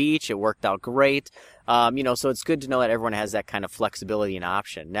 Caribbean beach. It worked out great. So it's good to know that everyone has that kind of flexibility and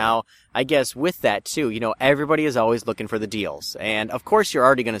option. Now, I guess with that too, everybody is always looking for the deals. And of course, you're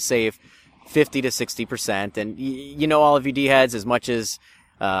already going to save 50 to 60%. And, all of you D-heads, as much as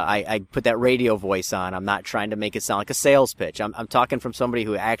I put that radio voice on, I'm not trying to make it sound like a sales pitch. I'm talking from somebody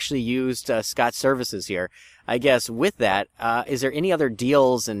who actually used Scott's services here. I guess with that, is there any other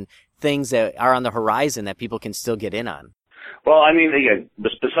deals and things that are on the horizon that people can still get in on? Well, I mean, again,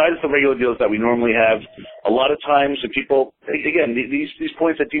 besides the regular deals that we normally have, a lot of times the people, again, these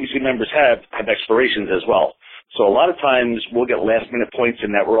points that DVC members have expirations as well. So a lot of times we'll get last-minute points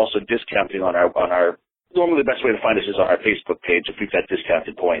in that we're also discounting on our. Normally the best way to find us is on our Facebook page if we've got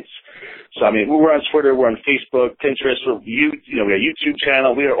discounted points. So, I mean, we're on Twitter, we're on Facebook, Pinterest, we have a YouTube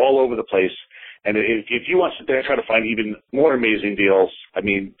channel. We are all over the place. And if you want to sit there and try to find even more amazing deals, I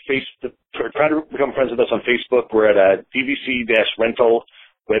mean, try to become friends with us on Facebook. We're at a DVC-rental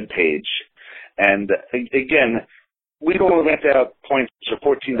webpage. And again, we don't rent out points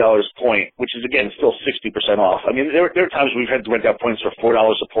for $14 a point, which is, again, still 60% off. I mean, there are times we've had to rent out points for $4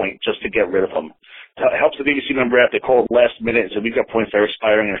 a point just to get rid of them. It helps the DVC member out. They call last minute and say, we've got points that are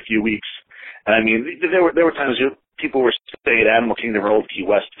expiring in a few weeks. And I mean, there were times people were staying at Animal Kingdom or Old Key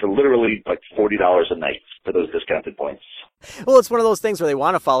West for literally like $40 a night for those discounted points. Well, it's one of those things where they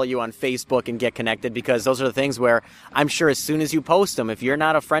want to follow you on Facebook and get connected, because those are the things where I'm sure as soon as you post them, if you're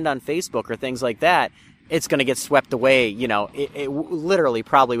not a friend on Facebook or things like that, it's going to get swept away, it literally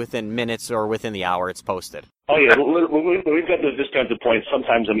probably within minutes or within the hour it's posted. Oh, yeah. We've got those discounted points.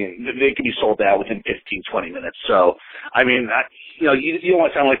 Sometimes, I mean, they can be sold out within 15, 20 minutes. So, I mean, you don't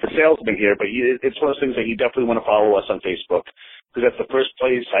want to sound like the salesman here, but it's one of those things that you definitely want to follow us on Facebook, because that's the first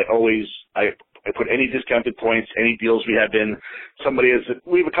place I put any discounted points, any deals we have in.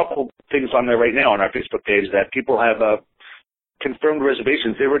 We have a couple things on there right now on our Facebook page that people have confirmed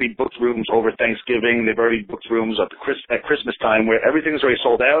reservations. They've already booked rooms over Thanksgiving. They've already booked rooms at Christmas time where everything's already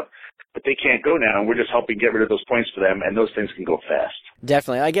sold out, but they can't go now, and we're just helping get rid of those points for them, and those things can go fast.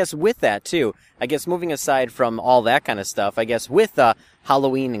 Definitely. I guess with that, too, moving aside from all that kind of stuff, with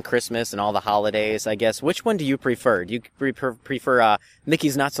Halloween and Christmas and all the holidays, which one do you prefer? Do you prefer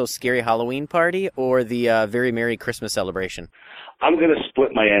Mickey's Not So Scary Halloween Party or the Very Merry Christmas Celebration? I'm going to split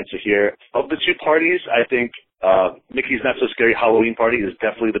my answer here. Of the two parties, I think Mickey's Not So Scary Halloween Party is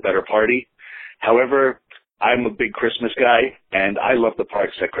definitely the better party. However, I'm a big Christmas guy, and I love the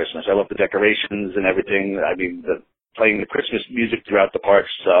parks at Christmas. I love the decorations and everything. I mean, playing the Christmas music throughout the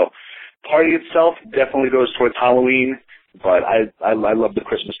parks. So, party itself definitely goes towards Halloween, but I love the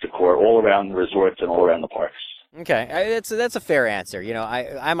Christmas decor all around the resorts and all around the parks. Okay, that's a fair answer.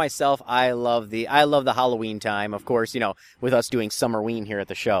 I myself, I love the Halloween time. Of course, with us doing Summerween here at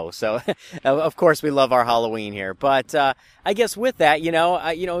the show, so of course we love our Halloween here. But I guess with that,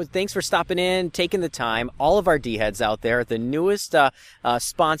 thanks for stopping in, taking the time. All of our D-heads out there, the newest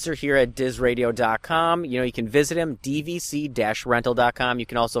sponsor here at DizRadio.com. You can visit him, dvc-rental.com. You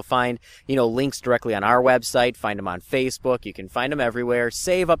can also find links directly on our website. Find them on Facebook. You can find them everywhere.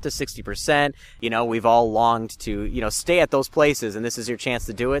 Save up to 60%. We've all longed to stay at those places, and this is your chance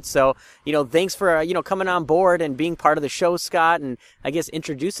to do it. So thanks for coming on board and being part of the show, Scott, and I guess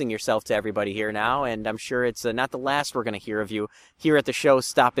introducing yourself to everybody here now. And I'm sure it's not the last we're going to hear of you here at the show,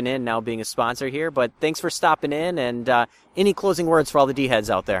 stopping in, now being a sponsor here. But thanks for stopping in, and any closing words for all the D-heads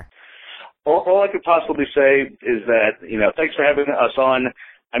out there? All I could possibly say is that thanks for having us on.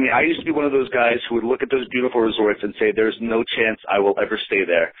 I mean, I used to be one of those guys who would look at those beautiful resorts and say, there's no chance I will ever stay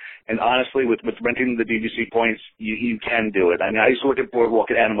there. And honestly, with renting the DVC points, you can do it. I mean, I used to look at Boardwalk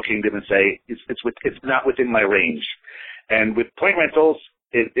at Animal Kingdom and say, it's not within my range. And with point rentals,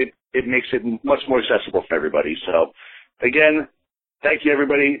 it makes it much more accessible for everybody. So, again, thank you,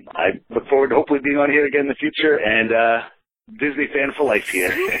 everybody. I look forward to hopefully being on here again in the future, and Disney fan for life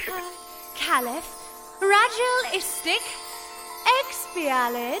here. Caliph, Rajal Istic,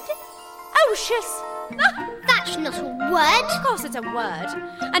 Expialid, Oceus. That's not a word. Of course it's a word.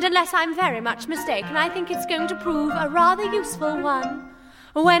 And unless I'm very much mistaken, I think it's going to prove a rather useful one.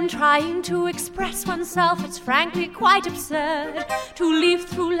 When trying to express oneself, it's frankly quite absurd to leaf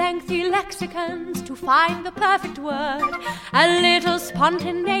through lengthy lexicons to find the perfect word. A little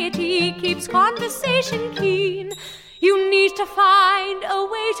spontaneity keeps conversation keen. You need to find a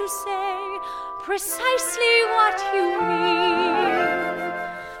way to say precisely what you mean.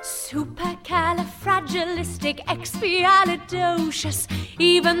 Supercalifragilisticexpialidocious,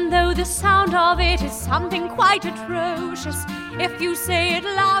 even though the sound of it is something quite atrocious. If you say it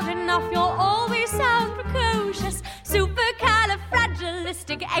loud enough, you'll always sound precocious.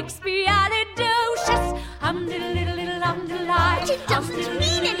 Supercalifragilisticexpialidocious. But it doesn't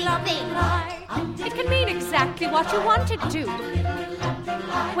mean anything. It can mean exactly what you want it to.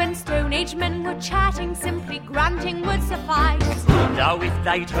 When Stone Age men were chatting, simply grunting would suffice. Though if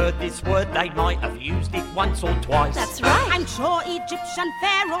they'd heard this word, they might have used it once or twice. That's right. I'm sure Egyptian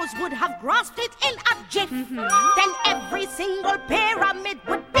pharaohs would have grasped it in a jiff. Then every single pyramid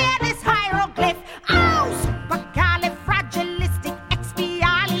would bear this hieroglyph. Oh,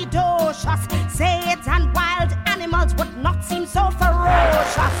 supercalifragilisticexpialidocious. Say it and wild animals would not seem so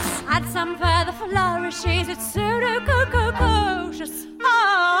ferocious. Add some further flourishes, it's pseudo-co-co-cautious.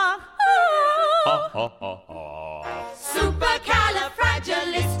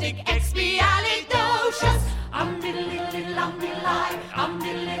 Supercalifragilisticexpialidocious. Diddle-diddle-diddle-um-diddle-lie,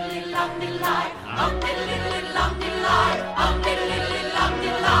 diddle-diddle-diddle-um-diddle-lie, diddle-diddle-diddle-um-diddle-lie,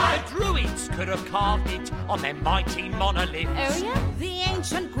 diddle-diddle-diddle-um-diddle-lie. The Druids could have carved it on their mighty monoliths. Oh, yeah? The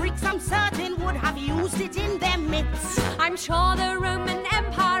ancient Greeks, I'm certain, would have used it in their myths. I'm sure the Roman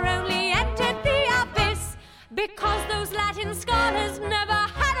Empire only entered the abyss because those Latin scholars never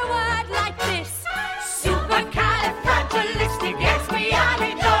had a word like this.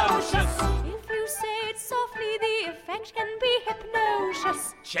 Supercalifragilisticexpialidocious. If you say it softly, the effect can be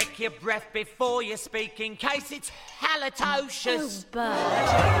hypnosis. Check your breath before you speak in case it's halitosis. Oh,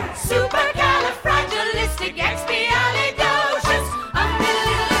 bird. Supercalifragilisticexpialidocious.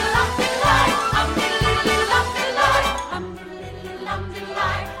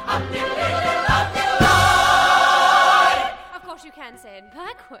 Of course you can say it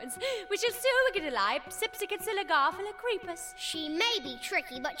backwards, which is supergidilai, sipsicatsilligarphilocrepus. She may be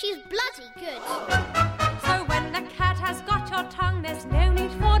tricky, but she's bloody good. So when the cat has got your tongue, there's no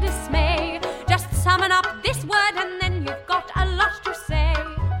need for dismay. Just summon up this word and then you've got a lot to say.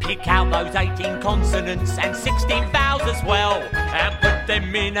 Pick out those 18 consonants and 16 vowels as well, and put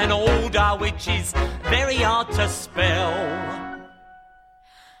them in an order which is very hard to spell.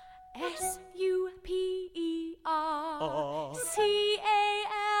 SUPERCALIF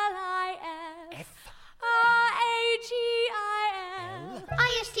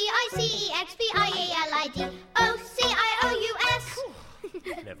RAGIL ISTICEXPIALIDOCIOUS.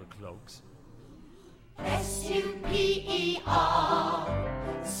 Clever clogs.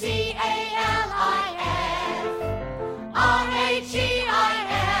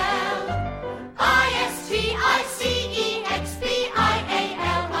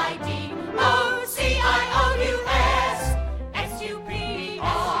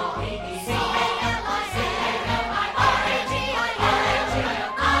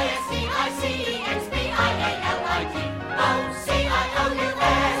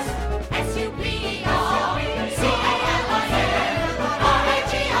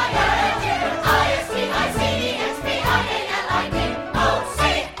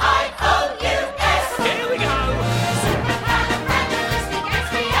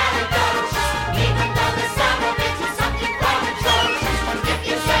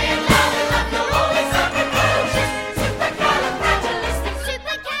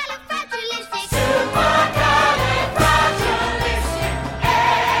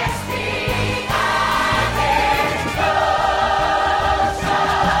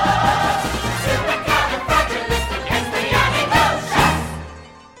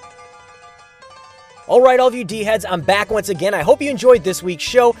 Alright, all of you D-heads, I'm back once again. I hope you enjoyed this week's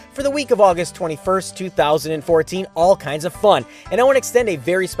show for the week of August 21st, 2014. All kinds of fun. And I want to extend a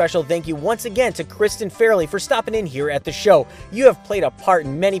very special thank you once again to Kristen Fairley for stopping in here at the show. You have played a part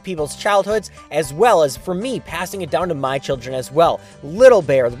in many people's childhoods, as well as for me, passing it down to my children as well. Little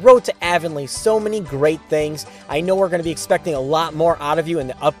Bear, the Road to Avonlea, so many great things. I know we're going to be expecting a lot more out of you in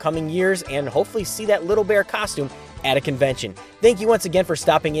the upcoming years, and hopefully see that Little Bear costume at a convention. Thank you once again for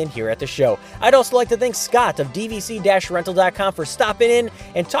stopping in here at the show. I'd also like to thank Scott of DVC-rental.com for stopping in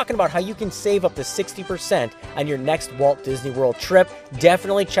and talking about how you can save up to 60% on your next Walt Disney World trip.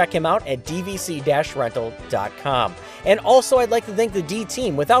 Definitely check him out at DVC-rental.com. And also, I'd like to thank the D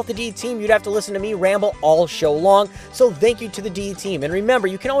team. Without the D team, you'd have to listen to me ramble all show long. So thank you to the D team. And remember,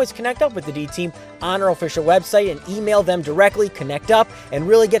 you can always connect up with the D team on our official website and email them directly, connect up, and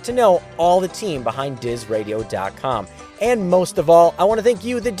really get to know all the team behind DizRadio.com. And most of all, I want to thank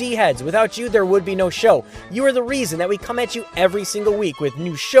you, the D-Heads. Without you, there would be no show. You are the reason that we come at you every single week with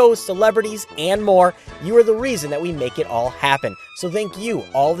new shows, celebrities, and more. You are the reason that we make it all happen. So thank you,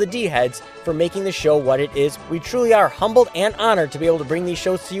 all the D-Heads, for making the show what it is. We truly are humbled and honored to be able to bring these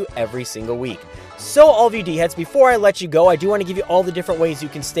shows to you every single week. So all of you D-Heads, before I let you go, I do want to give you all the different ways you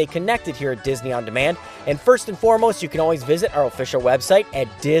can stay connected here at Disney On Demand. And first and foremost, you can always visit our official website at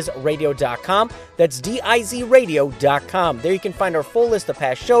DizRadio.com. That's DizRadio.com. There you can find our full list of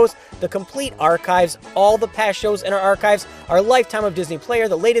past shows, the complete archives, all the past shows in our archives, our Lifetime of Disney player,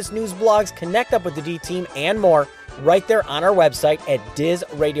 the latest news blogs, connect up with the D team, and more, right there on our website at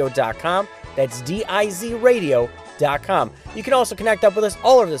DizRadio.com. That's DizRadio.com. You can also connect up with us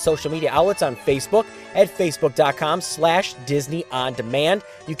all over the social media outlets on Facebook at Facebook.com/Disney On Demand.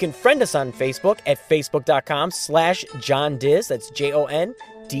 You can friend us on Facebook at Facebook.com/John Diz. That's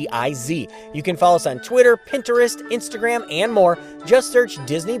JONDIZ. You can follow us on Twitter, Pinterest, Instagram, and more. Just search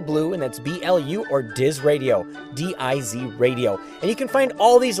Disney Blue, and that's BLU, or Diz Radio, DIZ Radio. And you can find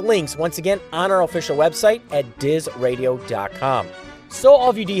all these links, once again, on our official website at DizRadio.com. So all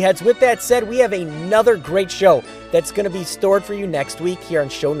of you D-Heads, with that said, we have another great show that's going to be stored for you next week here on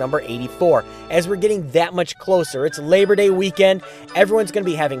show number 84. As we're getting that much closer, it's Labor Day weekend. Everyone's going to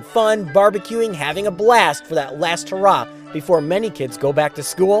be having fun, barbecuing, having a blast for that last hurrah before many kids go back to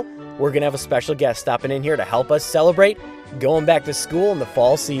school. We're going to have a special guest stopping in here to help us celebrate going back to school in the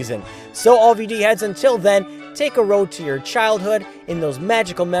fall season. So all of you D-Heads, until then, take a road to your childhood in those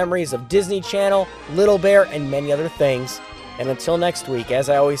magical memories of Disney Channel, Little Bear, and many other things. And until next week, as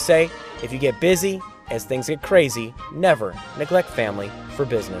I always say, if you get busy, as things get crazy, never neglect family for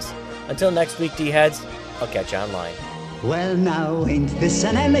business. Until next week, D-Heads, I'll catch you online. Well, now, ain't this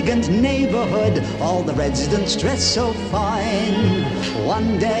an elegant neighborhood? All the residents dress so fine.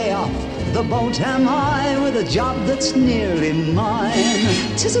 One day off the boat am I, with a job that's nearly mine.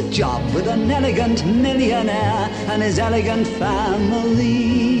 'Tis a job with an elegant millionaire and his elegant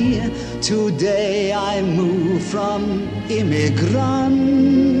family. Today I move from immigrant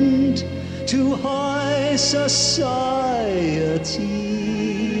to high society.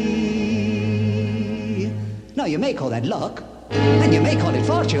 Now, you may call that luck, and you may call it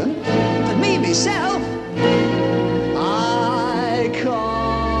fortune, but me, myself, I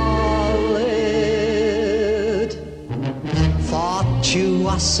call it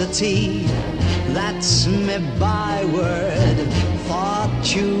fortuosity. That's me byword.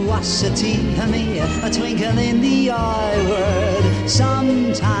 Fortuosity, me a twinkle in the eye word.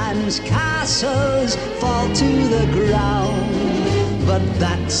 Sometimes castles fall to the ground, but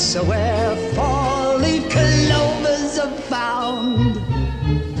that's where four-leaf clovers are found.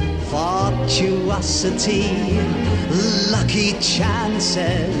 Fortuosity, lucky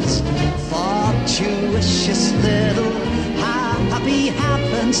chances, fortuitous little happy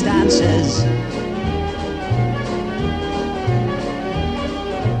happenstances.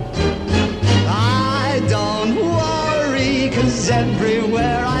 Don't worry, 'cause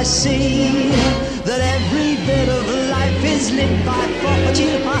everywhere I see that every bit of life is lit by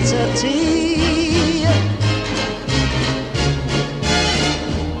fortuosity.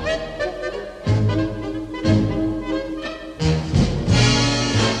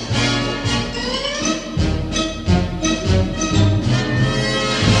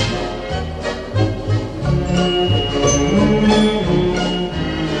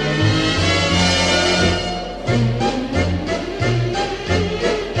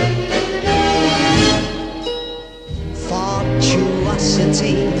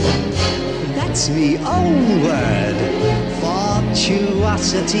 That's me own word.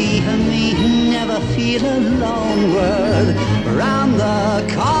 Fortuosity, me never feel alone word. Round the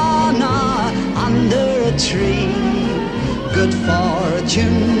corner, under a tree, good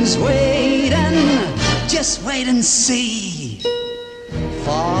fortune's waiting. Just wait and see.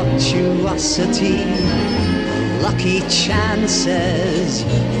 Fortuosity, lucky chances,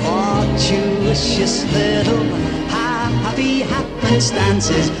 fortuitous little happy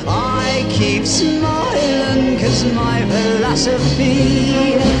happenstances. I keep smiling 'cause my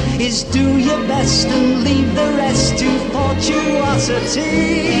philosophy is do your best and leave the rest to fortuosity.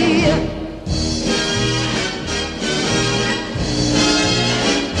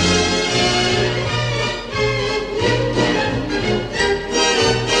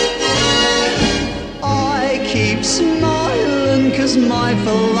 I keep smiling 'cause my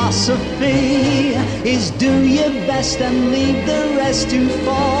philosophy is do your best and leave the rest to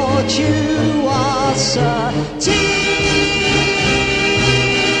fortuosity.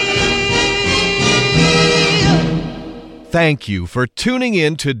 Thank you for tuning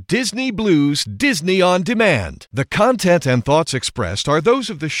in to Disney Blues Disney on Demand. The content and thoughts expressed are those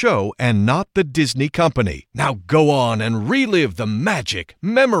of the show and not the Disney Company. Now go on and relive the magic,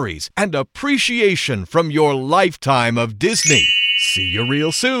 memories, and appreciation from your lifetime of Disney. See you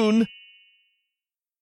real soon.